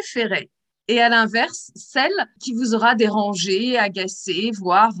aurez préférée, et à l'inverse, celle qui vous aura dérangé, agacé,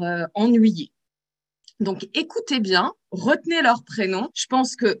 voire ennuyé. Donc, écoutez bien, retenez leur prénom. Je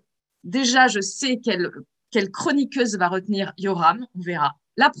pense que déjà, je sais quelle chroniqueuse va retenir Yoram, on verra.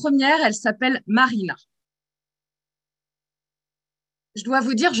 La première, elle s'appelle Marina. Je dois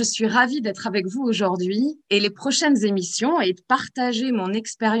vous dire, je suis ravie d'être avec vous aujourd'hui et les prochaines émissions et de partager mon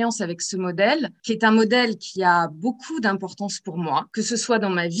expérience avec ce modèle, qui est un modèle qui a beaucoup d'importance pour moi, que ce soit dans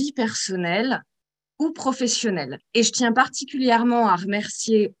ma vie personnelle ou professionnelle. Et je tiens particulièrement à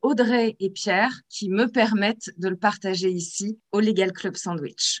remercier Audrey et Pierre qui me permettent de le partager ici au Legal Club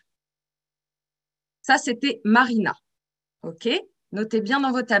Sandwich. Ça, c'était Marina. OK? Notez bien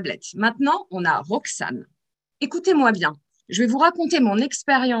dans vos tablettes. Maintenant, on a Roxane. Écoutez-moi bien. Je vais vous raconter mon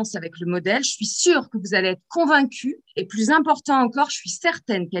expérience avec le modèle. Je suis sûre que vous allez être convaincus. Et plus important encore, je suis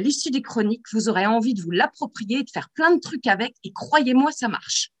certaine qu'à l'issue des chroniques, vous aurez envie de vous l'approprier et de faire plein de trucs avec. Et croyez-moi, ça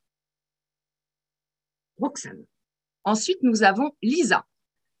marche. Roxane. Ensuite, nous avons Lisa.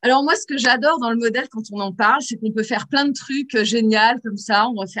 Alors moi, ce que j'adore dans le modèle quand on en parle, c'est qu'on peut faire plein de trucs géniaux comme ça.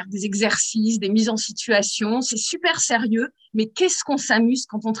 On va faire des exercices, des mises en situation. C'est super sérieux, mais qu'est-ce qu'on s'amuse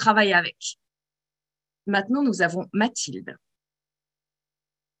quand on travaille avec. Maintenant, nous avons Mathilde.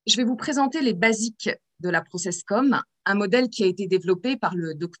 Je vais vous présenter les basiques de la ProcessCom, un modèle qui a été développé par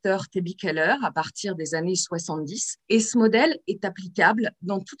le docteur T.B. Keller à partir des années 70. Et ce modèle est applicable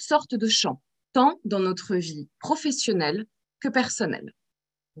dans toutes sortes de champs, tant dans notre vie professionnelle que personnelle.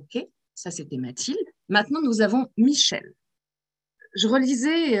 OK, ça c'était Mathilde. Maintenant, nous avons Michel. Je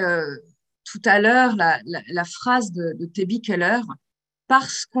relisais tout à l'heure la phrase de T.B. Keller,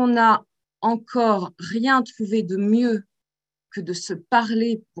 parce qu'on n'a encore rien trouvé de mieux que de se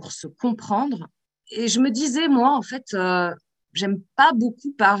parler pour se comprendre. Et je me disais, moi, en fait, j'aime pas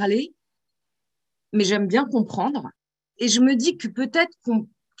beaucoup parler, mais j'aime bien comprendre. Et je me dis que peut-être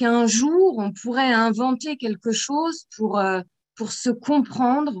qu'un jour, on pourrait inventer quelque chose pour pour se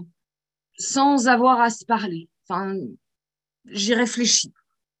comprendre sans avoir à se parler. Enfin, j'y réfléchis.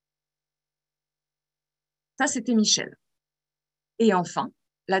 Ça, c'était Michel. Et enfin,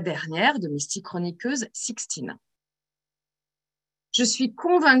 la dernière de mes 6 chroniqueuses, Sixtine. Je suis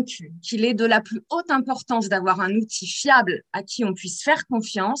convaincue qu'il est de la plus haute importance d'avoir un outil fiable à qui on puisse faire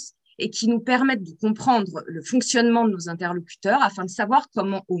confiance et qui nous permette de comprendre le fonctionnement de nos interlocuteurs afin de savoir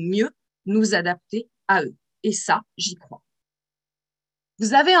comment au mieux nous adapter à eux. Et ça, j'y crois.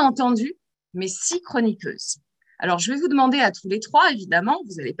 Vous avez entendu mes 6 chroniqueuses. Alors, je vais vous demander à tous les 3, évidemment,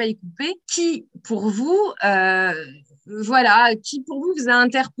 vous n'allez pas y couper, qui pour vous, qui pour vous a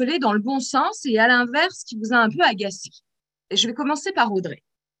interpellé dans le bon sens et à l'inverse, qui vous a un peu agacé. Et je vais commencer par Audrey.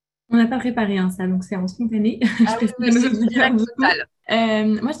 On n'a pas préparé ça, donc c'est en spontané. Ah oui, c'est direct total.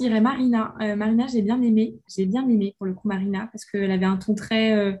 Moi, je dirais Marina. Marina, j'ai bien aimé pour le coup Marina, parce qu'elle avait un ton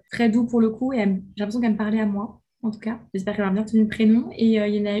très doux pour le coup, et j'ai l'impression qu'elle me parlait à moi. En tout cas, j'espère qu'elle a bien tenu le prénom. Et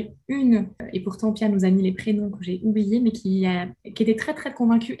il y en a une, et pourtant Pia nous a mis les prénoms que j'ai oubliés, mais qui était très très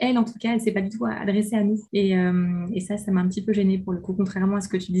convaincue. Elle, en tout cas, elle ne s'est pas du tout adressée à nous. Et ça m'a un petit peu gênée pour le coup, contrairement à ce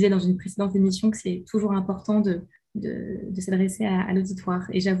que tu disais dans une précédente émission, que c'est toujours important de s'adresser à l'auditoire.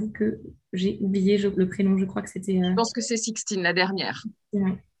 Et j'avoue que j'ai oublié le prénom, je crois que c'était... Je pense que c'est Sixtine, la dernière.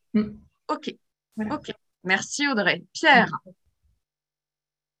 Ouais. Ok, voilà. Ok. Merci Audrey. Pierre.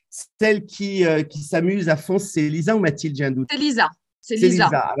 Celle qui s'amuse à fond, c'est Lisa ou Mathilde, j'ai un doute. C'est Lisa. C'est Lisa.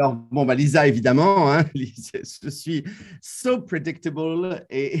 Alors, Lisa, évidemment, hein, je suis so predictable,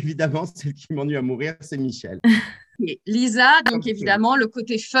 et évidemment, celle qui m'ennuie à mourir, c'est Michel. Et Lisa, donc évidemment, le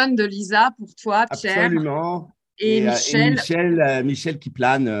côté fun de Lisa pour toi, Pierre. Absolument. Et Michel. Michel qui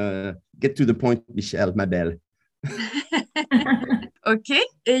plane. Get to the point, Michel, ma belle. Ok.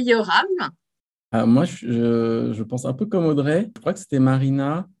 Et Yoram? Moi, je pense un peu comme Audrey. Je crois que c'était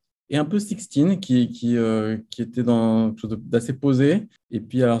Marina et un peu Sixtine qui était dans quelque chose d'assez posé. Et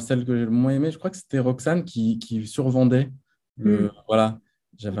puis, alors, celle que j'ai le moins aimée, je crois que c'était Roxane qui survendait. Voilà,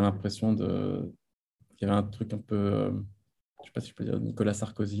 j'avais l'impression qu'il y avait un truc un peu, je ne sais pas si je peux dire Nicolas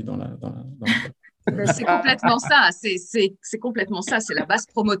Sarkozy dans la... C'est complètement ça. C'est complètement ça. C'est la base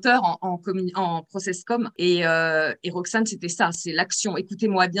promoteur en process com. Et Roxane, c'était ça. C'est l'action.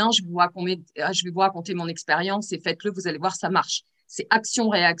 Écoutez-moi bien. Je vais vous raconter mon expérience et faites-le. Vous allez voir, ça marche. C'est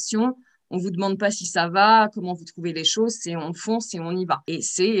action-réaction. On vous demande pas si ça va, comment vous trouvez les choses. C'est on fonce et on y va. Et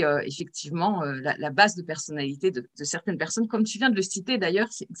c'est effectivement la base de personnalité de certaines personnes, comme tu viens de le citer d'ailleurs.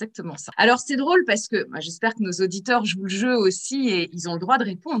 C'est exactement ça. Alors c'est drôle parce que j'espère que nos auditeurs jouent le jeu aussi et ils ont le droit de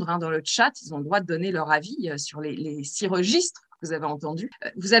répondre dans le chat. Ils ont le droit de donner leur avis sur les 6 registres. Vous avez entendu.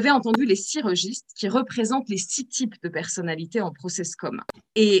 Vous avez entendu les 6 registres qui représentent les 6 types de personnalités en process com.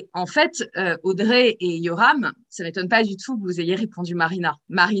 Et en fait, Audrey et Yoram, ça ne m'étonne pas du tout que vous ayez répondu Marina.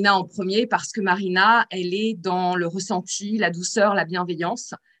 Marina en premier parce que Marina, elle est dans le ressenti, la douceur, la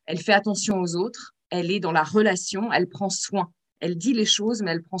bienveillance. Elle fait attention aux autres. Elle est dans la relation. Elle prend soin. Elle dit les choses,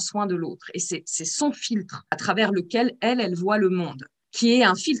 mais elle prend soin de l'autre. Et c'est son filtre à travers lequel elle voit le monde, qui est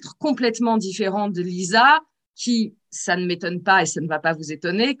un filtre complètement différent de Lisa, qui, ça ne m'étonne pas et ça ne va pas vous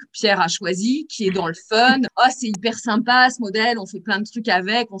étonner, que Pierre a choisi, qui est dans le fun. Oh, c'est hyper sympa ce modèle, on fait plein de trucs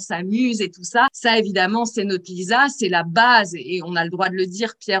avec, on s'amuse et tout ça. Ça, évidemment, c'est notre Lisa, c'est la base et on a le droit de le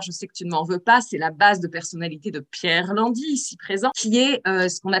dire. Pierre, je sais que tu ne m'en veux pas, c'est la base de personnalité de Pierre Landy, ici présent, qui est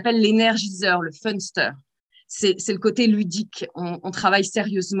ce qu'on appelle l'énergiseur, le funster. C'est le côté ludique. On travaille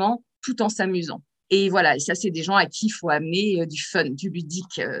sérieusement tout en s'amusant. Et voilà, et ça, c'est des gens à qui il faut amener du fun, du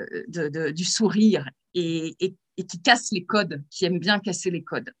ludique, du sourire et qui cassent les codes, qui aiment bien casser les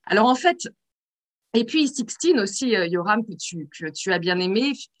codes. Alors, en fait, et puis Sixtine aussi, Yoram, que tu as bien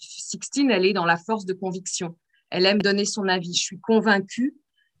aimé, Sixtine, elle est dans la force de conviction. Elle aime donner son avis. Je suis convaincue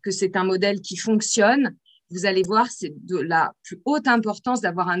que c'est un modèle qui fonctionne. Vous allez voir, c'est de la plus haute importance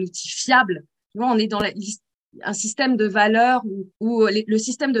d'avoir un outil fiable. Tu vois, on est dans un système de valeurs où le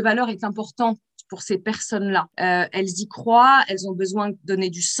système de valeurs est important pour ces personnes-là. Elles y croient, elles ont besoin de donner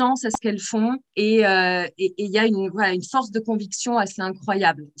du sens à ce qu'elles font et il y a une force de conviction assez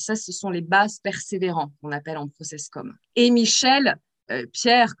incroyable. Ça, ce sont les bases persévérantes qu'on appelle en process com. Et Michel,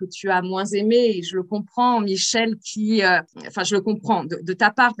 Pierre, que tu as moins aimé, et je le comprends, Michel, je le comprends de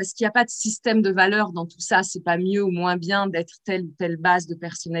ta part, parce qu'il n'y a pas de système de valeurs dans tout ça. C'est pas mieux ou moins bien d'être telle ou telle base de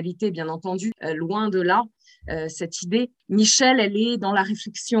personnalité, bien entendu, loin de là, cette idée. Michel, elle est dans la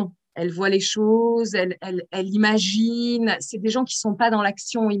réflexion. Elle voit les choses, elle imagine. C'est des gens qui sont pas dans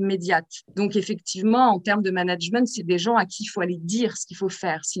l'action immédiate. Donc, effectivement, en termes de management, c'est des gens à qui il faut aller dire ce qu'il faut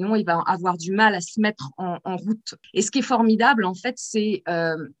faire. Sinon, il va avoir du mal à se mettre en route. Et ce qui est formidable, en fait, c'est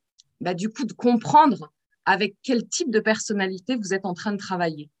du coup de comprendre avec quel type de personnalité vous êtes en train de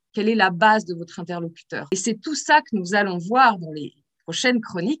travailler. Quelle est la base de votre interlocuteur? Et c'est tout ça que nous allons voir dans les prochaines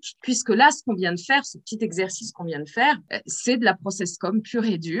chroniques, puisque là, ce qu'on vient de faire, ce petit exercice qu'on vient de faire, c'est de la process com pure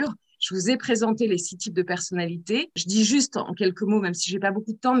et dure. Je vous ai présenté les 6 types de personnalités. Je dis juste en quelques mots, même si j'ai pas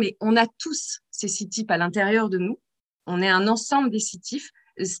beaucoup de temps, mais on a tous ces 6 types à l'intérieur de nous. On est un ensemble des 6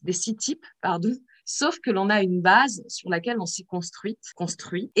 types, sauf que l'on a une base sur laquelle on s'est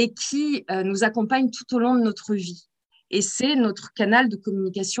construit et qui nous accompagne tout au long de notre vie. Et c'est notre canal de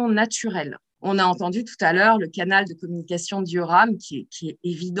communication naturel. On a entendu tout à l'heure le canal de communication de Yoram qui est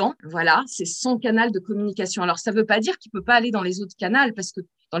évident. Voilà, c'est son canal de communication. Alors, ça ne veut pas dire qu'il ne peut pas aller dans les autres canaux,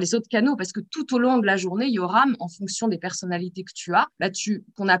 parce que tout au long de la journée, Yoram, en fonction des personnalités que tu as, là, tu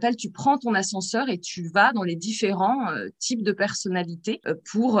prends ton ascenseur et tu vas dans les différents types de personnalités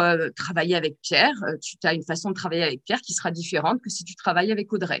pour travailler avec Pierre. Tu as une façon de travailler avec Pierre qui sera différente que si tu travailles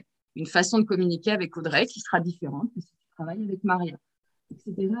avec Audrey. Une façon de communiquer avec Audrey qui sera différente que si tu travailles avec Maria.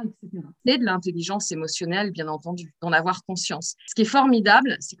 Etc. C'est de l'intelligence émotionnelle, bien entendu, d'en avoir conscience. Ce qui est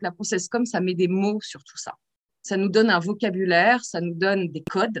formidable, c'est que la process com, ça met des mots sur tout ça. Ça nous donne un vocabulaire, ça nous donne des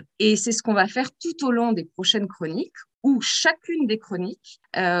codes. Et c'est ce qu'on va faire tout au long des prochaines chroniques, où chacune des chroniques,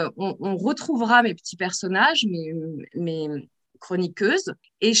 on retrouvera mes petits personnages, mes chroniqueuses,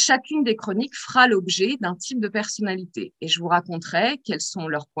 et chacune des chroniques fera l'objet d'un type de personnalité. Et je vous raconterai quels sont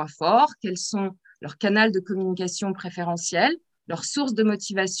leurs points forts, quels sont leurs canaux de communication préférentiels, leurs sources de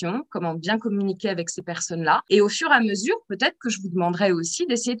motivation, comment bien communiquer avec ces personnes-là. Et au fur et à mesure, peut-être que je vous demanderai aussi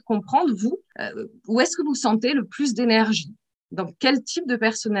d'essayer de comprendre, vous, où est-ce que vous sentez le plus d'énergie? Dans quel type de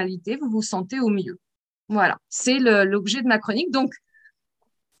personnalité vous vous sentez au mieux? Voilà, c'est l'objet de ma chronique. Donc,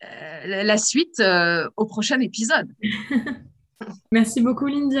 la suite au prochain épisode. Merci beaucoup,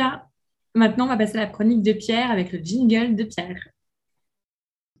 Lindia. Maintenant, on va passer à la chronique de Pierre avec le jingle de Pierre.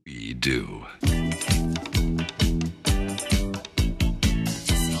 We do.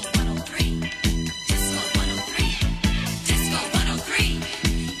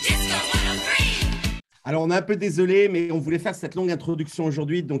 Alors, on est un peu désolé, mais on voulait faire cette longue introduction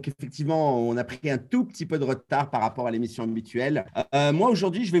aujourd'hui. Donc, effectivement, on a pris un tout petit peu de retard par rapport à l'émission habituelle. Moi,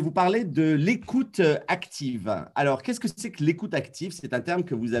 aujourd'hui, je vais vous parler de l'écoute active. Alors, qu'est-ce que c'est que l'écoute active? C'est un terme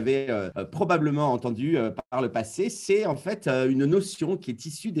que vous avez probablement entendu par le passé. C'est en fait une notion qui est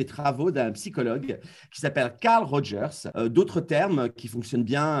issue des travaux d'un psychologue qui s'appelle Carl Rogers. D'autres termes qui fonctionnent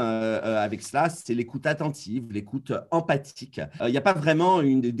bien avec cela, c'est l'écoute attentive, l'écoute empathique. Il n'y a pas vraiment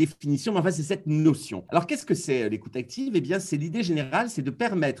une définition, mais enfin, c'est cette notion. Alors, qu'est-ce que c'est l'écoute active? Eh bien, c'est l'idée générale, c'est de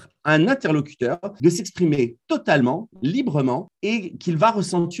permettre à un interlocuteur de s'exprimer totalement, librement, et qu'il va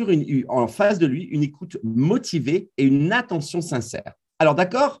ressentir en face de lui une écoute motivée et une attention sincère. Alors,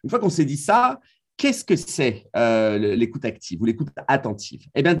 d'accord, une fois qu'on s'est dit ça, qu'est-ce que c'est l'écoute active ou l'écoute attentive?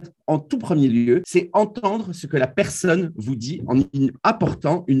 Eh bien, en tout premier lieu, c'est entendre ce que la personne vous dit en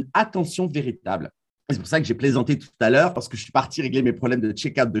apportant une attention véritable. C'est pour ça que j'ai plaisanté tout à l'heure parce que je suis parti régler mes problèmes de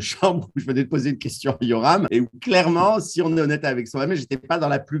check-out de chambre où je venais de poser une question à Yoram et où clairement, si on est honnête avec soi-même, je n'étais pas dans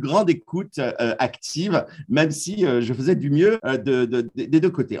la plus grande écoute active, même si je faisais du mieux des deux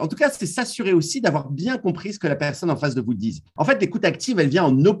côtés. En tout cas, c'est s'assurer aussi d'avoir bien compris ce que la personne en face de vous dise. En fait, l'écoute active, elle vient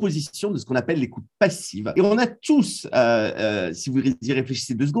en opposition de ce qu'on appelle l'écoute passive. Et on a tous, si vous y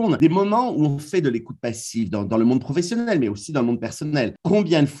réfléchissez 2 secondes, des moments où on fait de l'écoute passive dans le monde professionnel, mais aussi dans le monde personnel.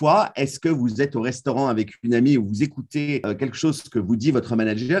 Combien de fois est-ce que vous êtes au restaurant avec une amie où vous écoutez quelque chose que vous dit votre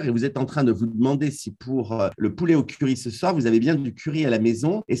manager et vous êtes en train de vous demander si pour le poulet au curry ce soir, vous avez bien du curry à la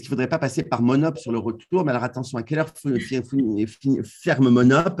maison. Est-ce qu'il ne faudrait pas passer par Monop sur le retour? Mais alors attention, à quelle heure ferme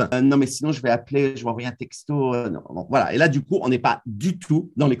Monop? Non, mais sinon, je vais appeler, je vais envoyer un texto. Non, voilà. Et là, du coup, on n'est pas du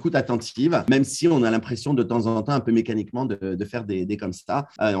tout dans l'écoute attentive, même si on a l'impression de temps en temps, un peu mécaniquement, de faire des comme ça.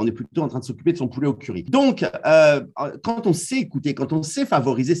 On est plutôt en train de s'occuper de son poulet au curry. Donc, quand on sait écouter, quand on sait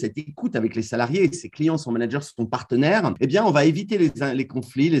favoriser cette écoute avec les salariés, ses clients, son manager, son partenaire, eh bien, on va éviter les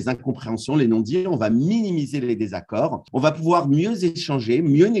conflits, les incompréhensions, les non-dits, on va minimiser les désaccords, on va pouvoir mieux échanger,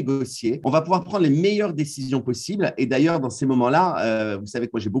 mieux négocier, on va pouvoir prendre les meilleures décisions possibles. Et d'ailleurs, dans ces moments-là, vous savez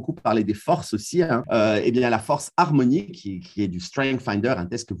que moi, j'ai beaucoup parlé des forces aussi, eh bien, la force harmonique, qui est du Strength Finder, un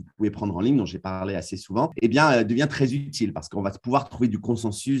test que vous pouvez prendre en ligne, dont j'ai parlé assez souvent, eh bien, devient très utile parce qu'on va pouvoir trouver du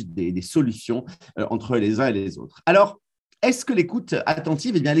consensus, des solutions entre les uns et les autres. Alors, est-ce que l'écoute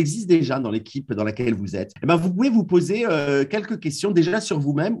attentive, eh bien, elle existe déjà dans l'équipe dans laquelle vous êtes? Eh bien, vous pouvez vous poser quelques questions déjà sur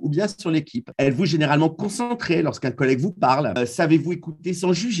vous-même ou bien sur l'équipe. Êtes-vous généralement concentré lorsqu'un collègue vous parle? Savez-vous écouter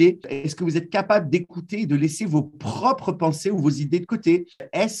sans juger? Est-ce que vous êtes capable d'écouter et de laisser vos propres pensées ou vos idées de côté?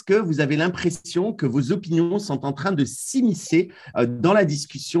 Est-ce que vous avez l'impression que vos opinions sont en train de s'immiscer dans la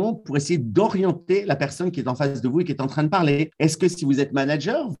discussion pour essayer d'orienter la personne qui est en face de vous et qui est en train de parler? Est-ce que si vous êtes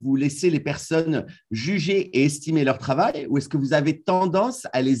manager, vous laissez les personnes juger et estimer leur travail? ou est-ce que vous avez tendance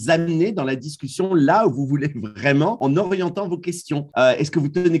à les amener dans la discussion là où vous voulez vraiment en orientant vos questions? Est-ce que vous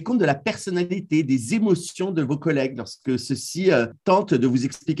tenez compte de la personnalité, des émotions de vos collègues lorsque ceux-ci tentent de vous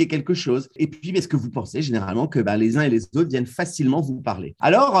expliquer quelque chose? Et puis, est-ce que vous pensez généralement que les uns et les autres viennent facilement vous parler?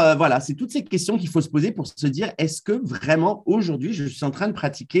 Alors, voilà, c'est toutes ces questions qu'il faut se poser pour se dire, est-ce que vraiment aujourd'hui, je suis en train de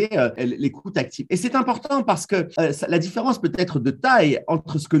pratiquer l'écoute active? Et c'est important parce que la différence peut être de taille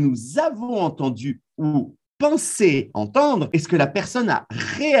entre ce que nous avons entendu ou penser entendre et ce que la personne a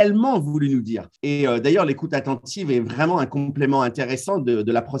réellement voulu nous dire. Et d'ailleurs, l'écoute attentive est vraiment un complément intéressant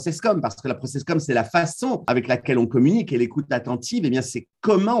de la process-com, parce que la process-com, c'est la façon avec laquelle on communique, et l'écoute attentive, eh bien, c'est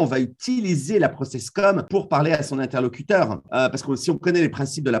comment on va utiliser la process-com pour parler à son interlocuteur. Parce que si on connaît les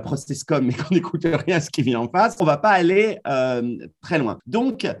principes de la process-com mais qu'on n'écoute rien à ce qui vient en face, on ne va pas aller très loin.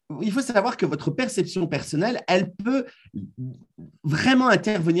 Donc, il faut savoir que votre perception personnelle, elle peut vraiment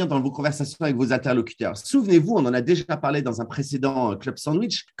intervenir dans vos conversations avec vos interlocuteurs. Souvenez-vous, on en a déjà parlé dans un précédent Club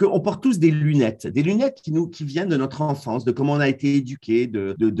Sandwich, qu'on porte tous des lunettes qui viennent de notre enfance, de comment on a été éduqué,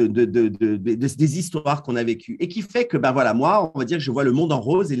 des histoires qu'on a vécues, et qui fait que, moi, on va dire que je vois le monde en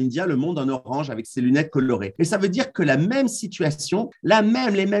rose et Lindia le monde en orange avec ses lunettes colorées. Et ça veut dire que la même situation,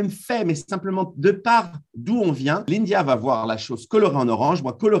 les mêmes faits, mais simplement de par d'où on vient, Lindia va voir la chose colorée en orange,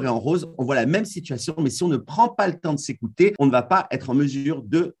 moi colorée en rose, on voit la même situation, mais si on ne prend pas le temps de s'écouter, on ne va pas être en mesure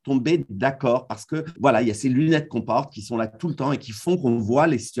de tomber d'accord, parce que voilà, il y a ces lunettes qu'on porte qui sont là tout le temps et qui font qu'on voit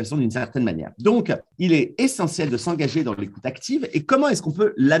les situations d'une certaine manière. Donc, il est essentiel de s'engager dans l'écoute active. Et comment est-ce qu'on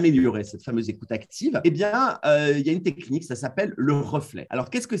peut l'améliorer, cette fameuse écoute active? Eh bien, il y a une technique, ça s'appelle le reflet. Alors,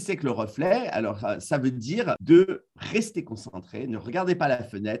 qu'est-ce que c'est que le reflet? Alors, ça veut dire de rester concentré, ne regardez pas la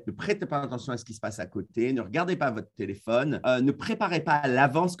fenêtre, ne prêtez pas attention à ce qui se passe à côté, ne regardez pas votre téléphone, ne préparez pas à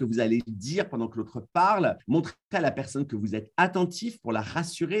l'avance ce que vous allez dire pendant que l'autre parle, montrez à la personne que vous êtes attentif pour la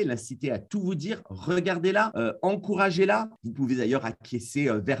rassurer, l'inciter à tout vous dire, regardez-la, encouragez-la. Vous pouvez d'ailleurs acquiescer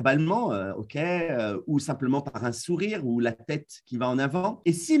verbalement, ou simplement par un sourire ou la tête qui va en avant.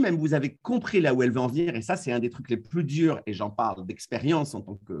 Et si même vous avez compris là où elle veut en venir, et ça c'est un des trucs les plus durs, et j'en parle d'expérience en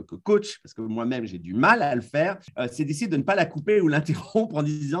tant que coach, parce que moi-même j'ai du mal à le faire, c'est d'essayer de ne pas la couper ou l'interrompre en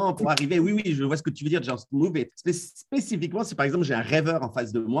disant pour arriver, oui, je vois ce que tu veux dire, just move it. Spécifiquement, si par exemple j'ai un rêveur en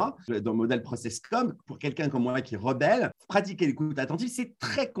face de moi, dans le modèle process-com, pour quelqu'un comme moi qui est rebelle, pratiquer l'écoute attentive, c'est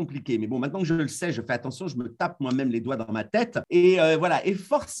très compliqué. Mais bon, maintenant que je le sais, je fais attention, je me tape moi-même les doigts dans ma tête. Et voilà,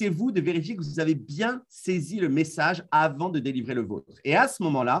 efforcez-vous de vérifier que vous avez bien saisi le message avant de délivrer le vôtre. Et à ce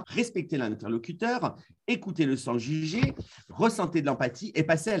moment-là, respectez l'interlocuteur, écoutez-le sans juger, ressentez de l'empathie et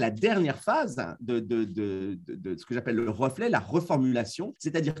passez à la dernière phase de ce que j'appelle le reflet, la reformulation.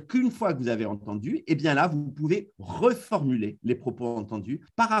 C'est-à-dire qu'une fois que vous avez entendu, eh bien là, vous pouvez reformuler les propos entendus,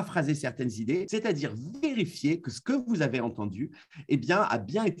 paraphraser certaines idées, c'est-à-dire vérifier que ce que vous avez entendu a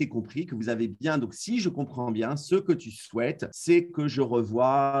bien été compris, que vous avez bien… Donc, si je comprends bien, ce que tu souhaites, c'est que je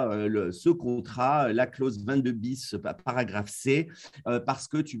revoie ce contrat, la clause 22 bis, paragraphe C, parce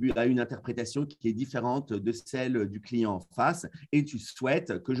que tu as une interprétation qui est différente de celle du client en face et tu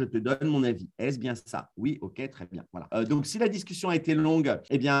souhaites que je te donne mon avis. Est-ce bien ça? Oui, ok, très bien. Voilà. Donc, si la discussion a été longue,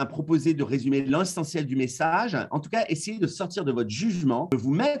 proposez de résumer l'essentiel du message. En tout cas, essayez de sortir de votre jugement, de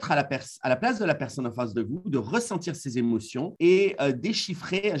vous mettre à la place de la personne en face de vous, de ressentir ses émotions et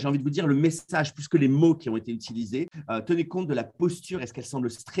déchiffrer, j'ai envie de vous dire, le message plus que les mots qui ont été utilisés. Tenez compte de la posture. Est-ce qu'elle semble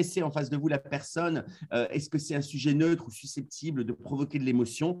stressée en face de vous, la personne? Est-ce que c'est un sujet neutre ou susceptible de provoquer de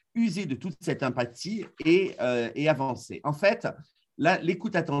l'émotion? Usez de toute cette empathie et avancez. En fait, là,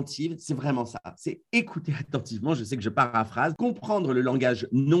 l'écoute attentive, c'est vraiment ça. C'est écouter attentivement, je sais que je paraphrase, comprendre le langage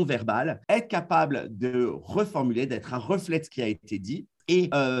non verbal, être capable de reformuler, d'être un reflet de ce qui a été dit. Et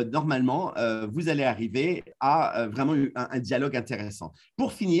normalement, vous allez arriver à vraiment un dialogue intéressant.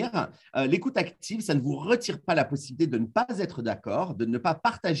 Pour finir, l'écoute active, ça ne vous retire pas la possibilité de ne pas être d'accord, de ne pas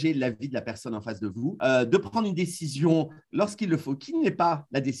partager l'avis de la personne en face de vous, de prendre une décision lorsqu'il le faut, qui n'est pas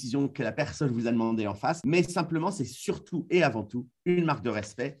la décision que la personne vous a demandé en face, mais simplement, c'est surtout et avant tout une marque de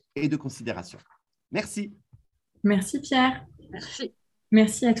respect et de considération. Merci. Merci Pierre. Merci.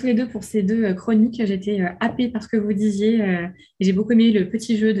 Merci à tous les deux pour ces deux chroniques. J'étais happée par ce que vous disiez et j'ai beaucoup aimé le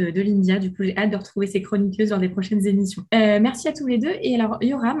petit jeu de Lindia. Du coup, j'ai hâte de retrouver ces chroniqueuses dans des prochaines émissions. Merci à tous les deux. Et alors,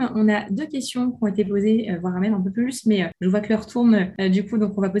 Yoram, on a deux questions qui ont été posées, voire même un peu plus, mais je vois que l'heure tourne. Du coup,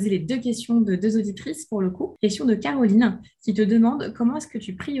 donc on va poser les deux questions de deux auditrices pour le coup. Question de Caroline qui te demande comment est-ce que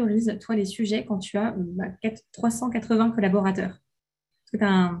tu priorises, toi, les sujets quand tu as 380 collaborateurs? Est-ce que tu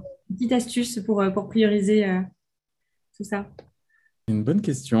as une petite astuce pour prioriser tout ça? Une bonne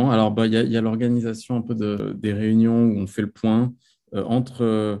question. Alors, il y a l'organisation un peu des réunions où on fait le point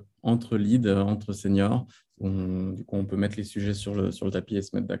entre leads, entre seniors. Du coup, on peut mettre les sujets sur le tapis et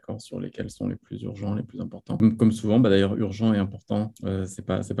se mettre d'accord sur lesquels sont les plus urgents, les plus importants. Comme souvent, d'ailleurs, urgent et important, c'est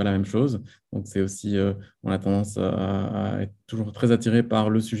pas la même chose. Donc, c'est aussi, on a tendance à être toujours très attiré par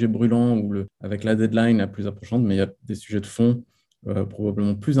le sujet brûlant ou avec la deadline la plus approchante, mais il y a des sujets de fond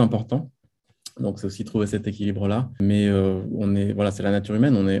probablement plus importants. Donc, c'est aussi trouver cet équilibre-là. Mais c'est la nature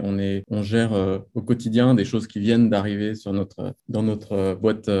humaine. On gère au quotidien des choses qui viennent d'arriver dans notre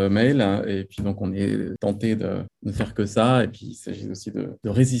boîte mail. Hein, et puis, donc, on est tenté de ne faire que ça. Et puis, il s'agit aussi de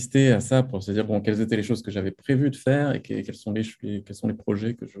résister à ça pour se dire, quelles étaient les choses que j'avais prévu de faire et quels sont les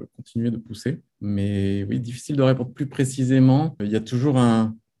projets que je continuais de pousser. Mais oui, difficile de répondre plus précisément. Il y a toujours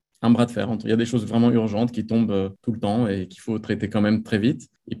un bras de fer. Il y a des choses vraiment urgentes qui tombent tout le temps et qu'il faut traiter quand même très vite.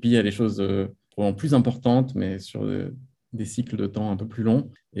 Et puis, il y a les choses probablement plus importantes, mais sur des cycles de temps un peu plus longs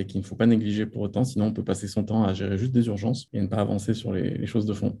et qu'il ne faut pas négliger pour autant. Sinon, on peut passer son temps à gérer juste des urgences et ne pas avancer sur les choses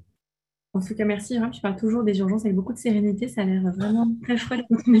de fond. En tout cas, merci, Yoram. Tu parles toujours des urgences avec beaucoup de sérénité. Ça a l'air vraiment très chouette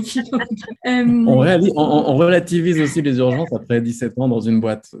pour ton équipe. On relativise aussi les urgences après 17 ans dans une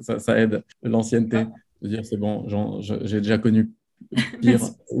boîte. Ça aide l'ancienneté. De dire, c'est bon, j'ai déjà connu pire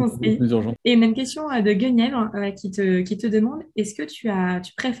ou plus urgent. Et une question de Guenièvre qui te demande, est-ce que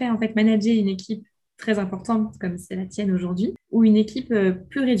tu préfères en fait manager une équipe très importante comme c'est la tienne aujourd'hui ou une équipe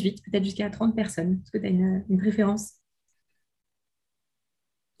plus réduite, peut-être jusqu'à 30 personnes? Est-ce que tu as une préférence?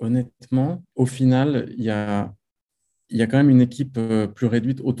 Honnêtement, au final, il y a quand même une équipe plus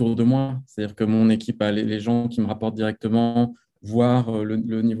réduite autour de moi. C'est-à-dire que mon équipe a les gens qui me rapportent directement, voire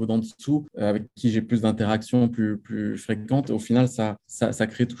le niveau d'en dessous, avec qui j'ai plus d'interactions plus fréquentes. Au final, ça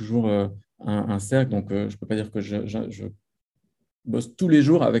crée toujours un cercle. Donc, je ne peux pas dire que je bosse tous les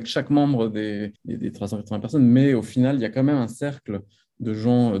jours avec chaque membre des 380 personnes, mais au final, il y a quand même un cercle de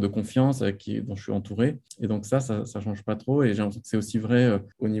gens de confiance dont je suis entouré. Et donc ça ne change pas trop. Et j'ai l'impression que c'est aussi vrai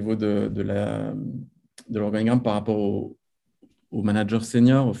au niveau de l'organigramme par rapport aux managers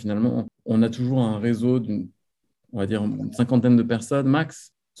seniors. Finalement, on a toujours un réseau on va dire une cinquantaine de personnes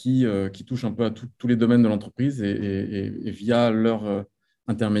max qui touchent un peu à tous les domaines de l'entreprise et via leur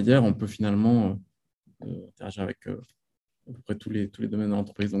intermédiaire, on peut finalement interagir avec à peu près tous les domaines de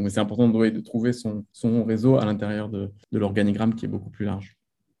l'entreprise. Donc, c'est important de trouver son réseau à l'intérieur de l'organigramme qui est beaucoup plus large.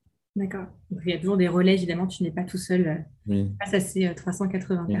 D'accord. Donc, il y a toujours des relais, évidemment, tu n'es pas tout seul face à ces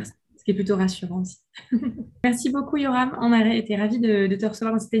 380 personnes, ce qui est plutôt rassurant aussi. Merci beaucoup, Yoram. On a été ravis de te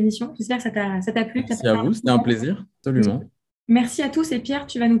recevoir dans cette émission. J'espère que ça t'a plu. Merci à vous, c'était un plaisir, absolument. Merci à tous. Et Pierre,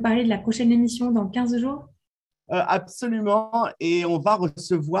 tu vas nous parler de la prochaine émission dans 15 jours. Absolument. Et on va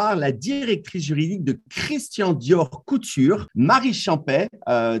recevoir la directrice juridique de Christian Dior Couture, Marie Champet,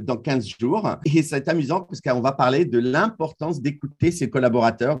 dans 15 jours. Et c'est amusant parce qu'on va parler de l'importance d'écouter ses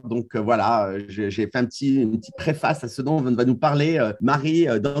collaborateurs. Donc voilà, j'ai fait une petite préface à ce dont va nous parler Marie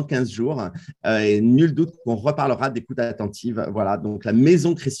dans 15 jours. Et nul doute qu'on reparlera d'écoute attentive. Voilà, donc la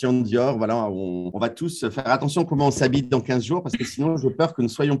maison Christian Dior, voilà, on va tous faire attention comment on s'habille dans 15 jours parce que sinon, j'ai peur que nous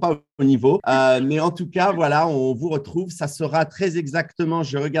ne soyons pas au niveau. Mais en tout cas, voilà, on vous retrouve. Ça sera très exactement,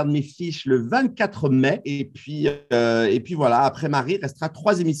 je regarde mes fiches, le 24 mai. Et puis voilà, après Marie, il restera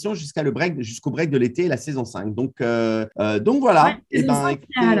 3 émissions jusqu'au break de l'été et la saison 5. Donc voilà. Ouais,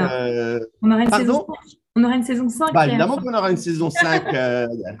 on aura une saison 5. On aura une saison 5. Évidemment qu'on aura une saison 5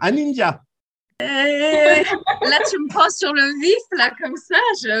 à Ninja. Là, tu me prends sur le vif, là, comme ça.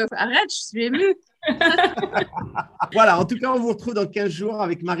 Arrête, je suis émue. Voilà, en tout cas, on vous retrouve dans 15 jours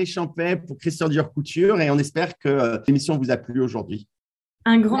avec Marie Champet pour Christian Dior Couture et on espère que l'émission vous a plu aujourd'hui.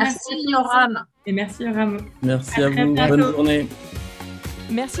 Un grand merci Yoram. Et merci Yoram. Merci à vous, bonne journée.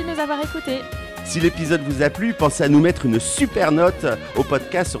 Merci de nous avoir écoutés. Si l'épisode vous a plu, pensez à nous mettre une super note au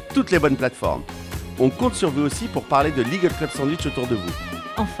podcast sur toutes les bonnes plateformes. On compte sur vous aussi pour parler de Legal Club Sandwich autour de vous.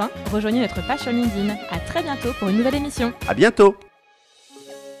 Enfin, rejoignez notre page sur LinkedIn. À très bientôt pour une nouvelle émission. À bientôt.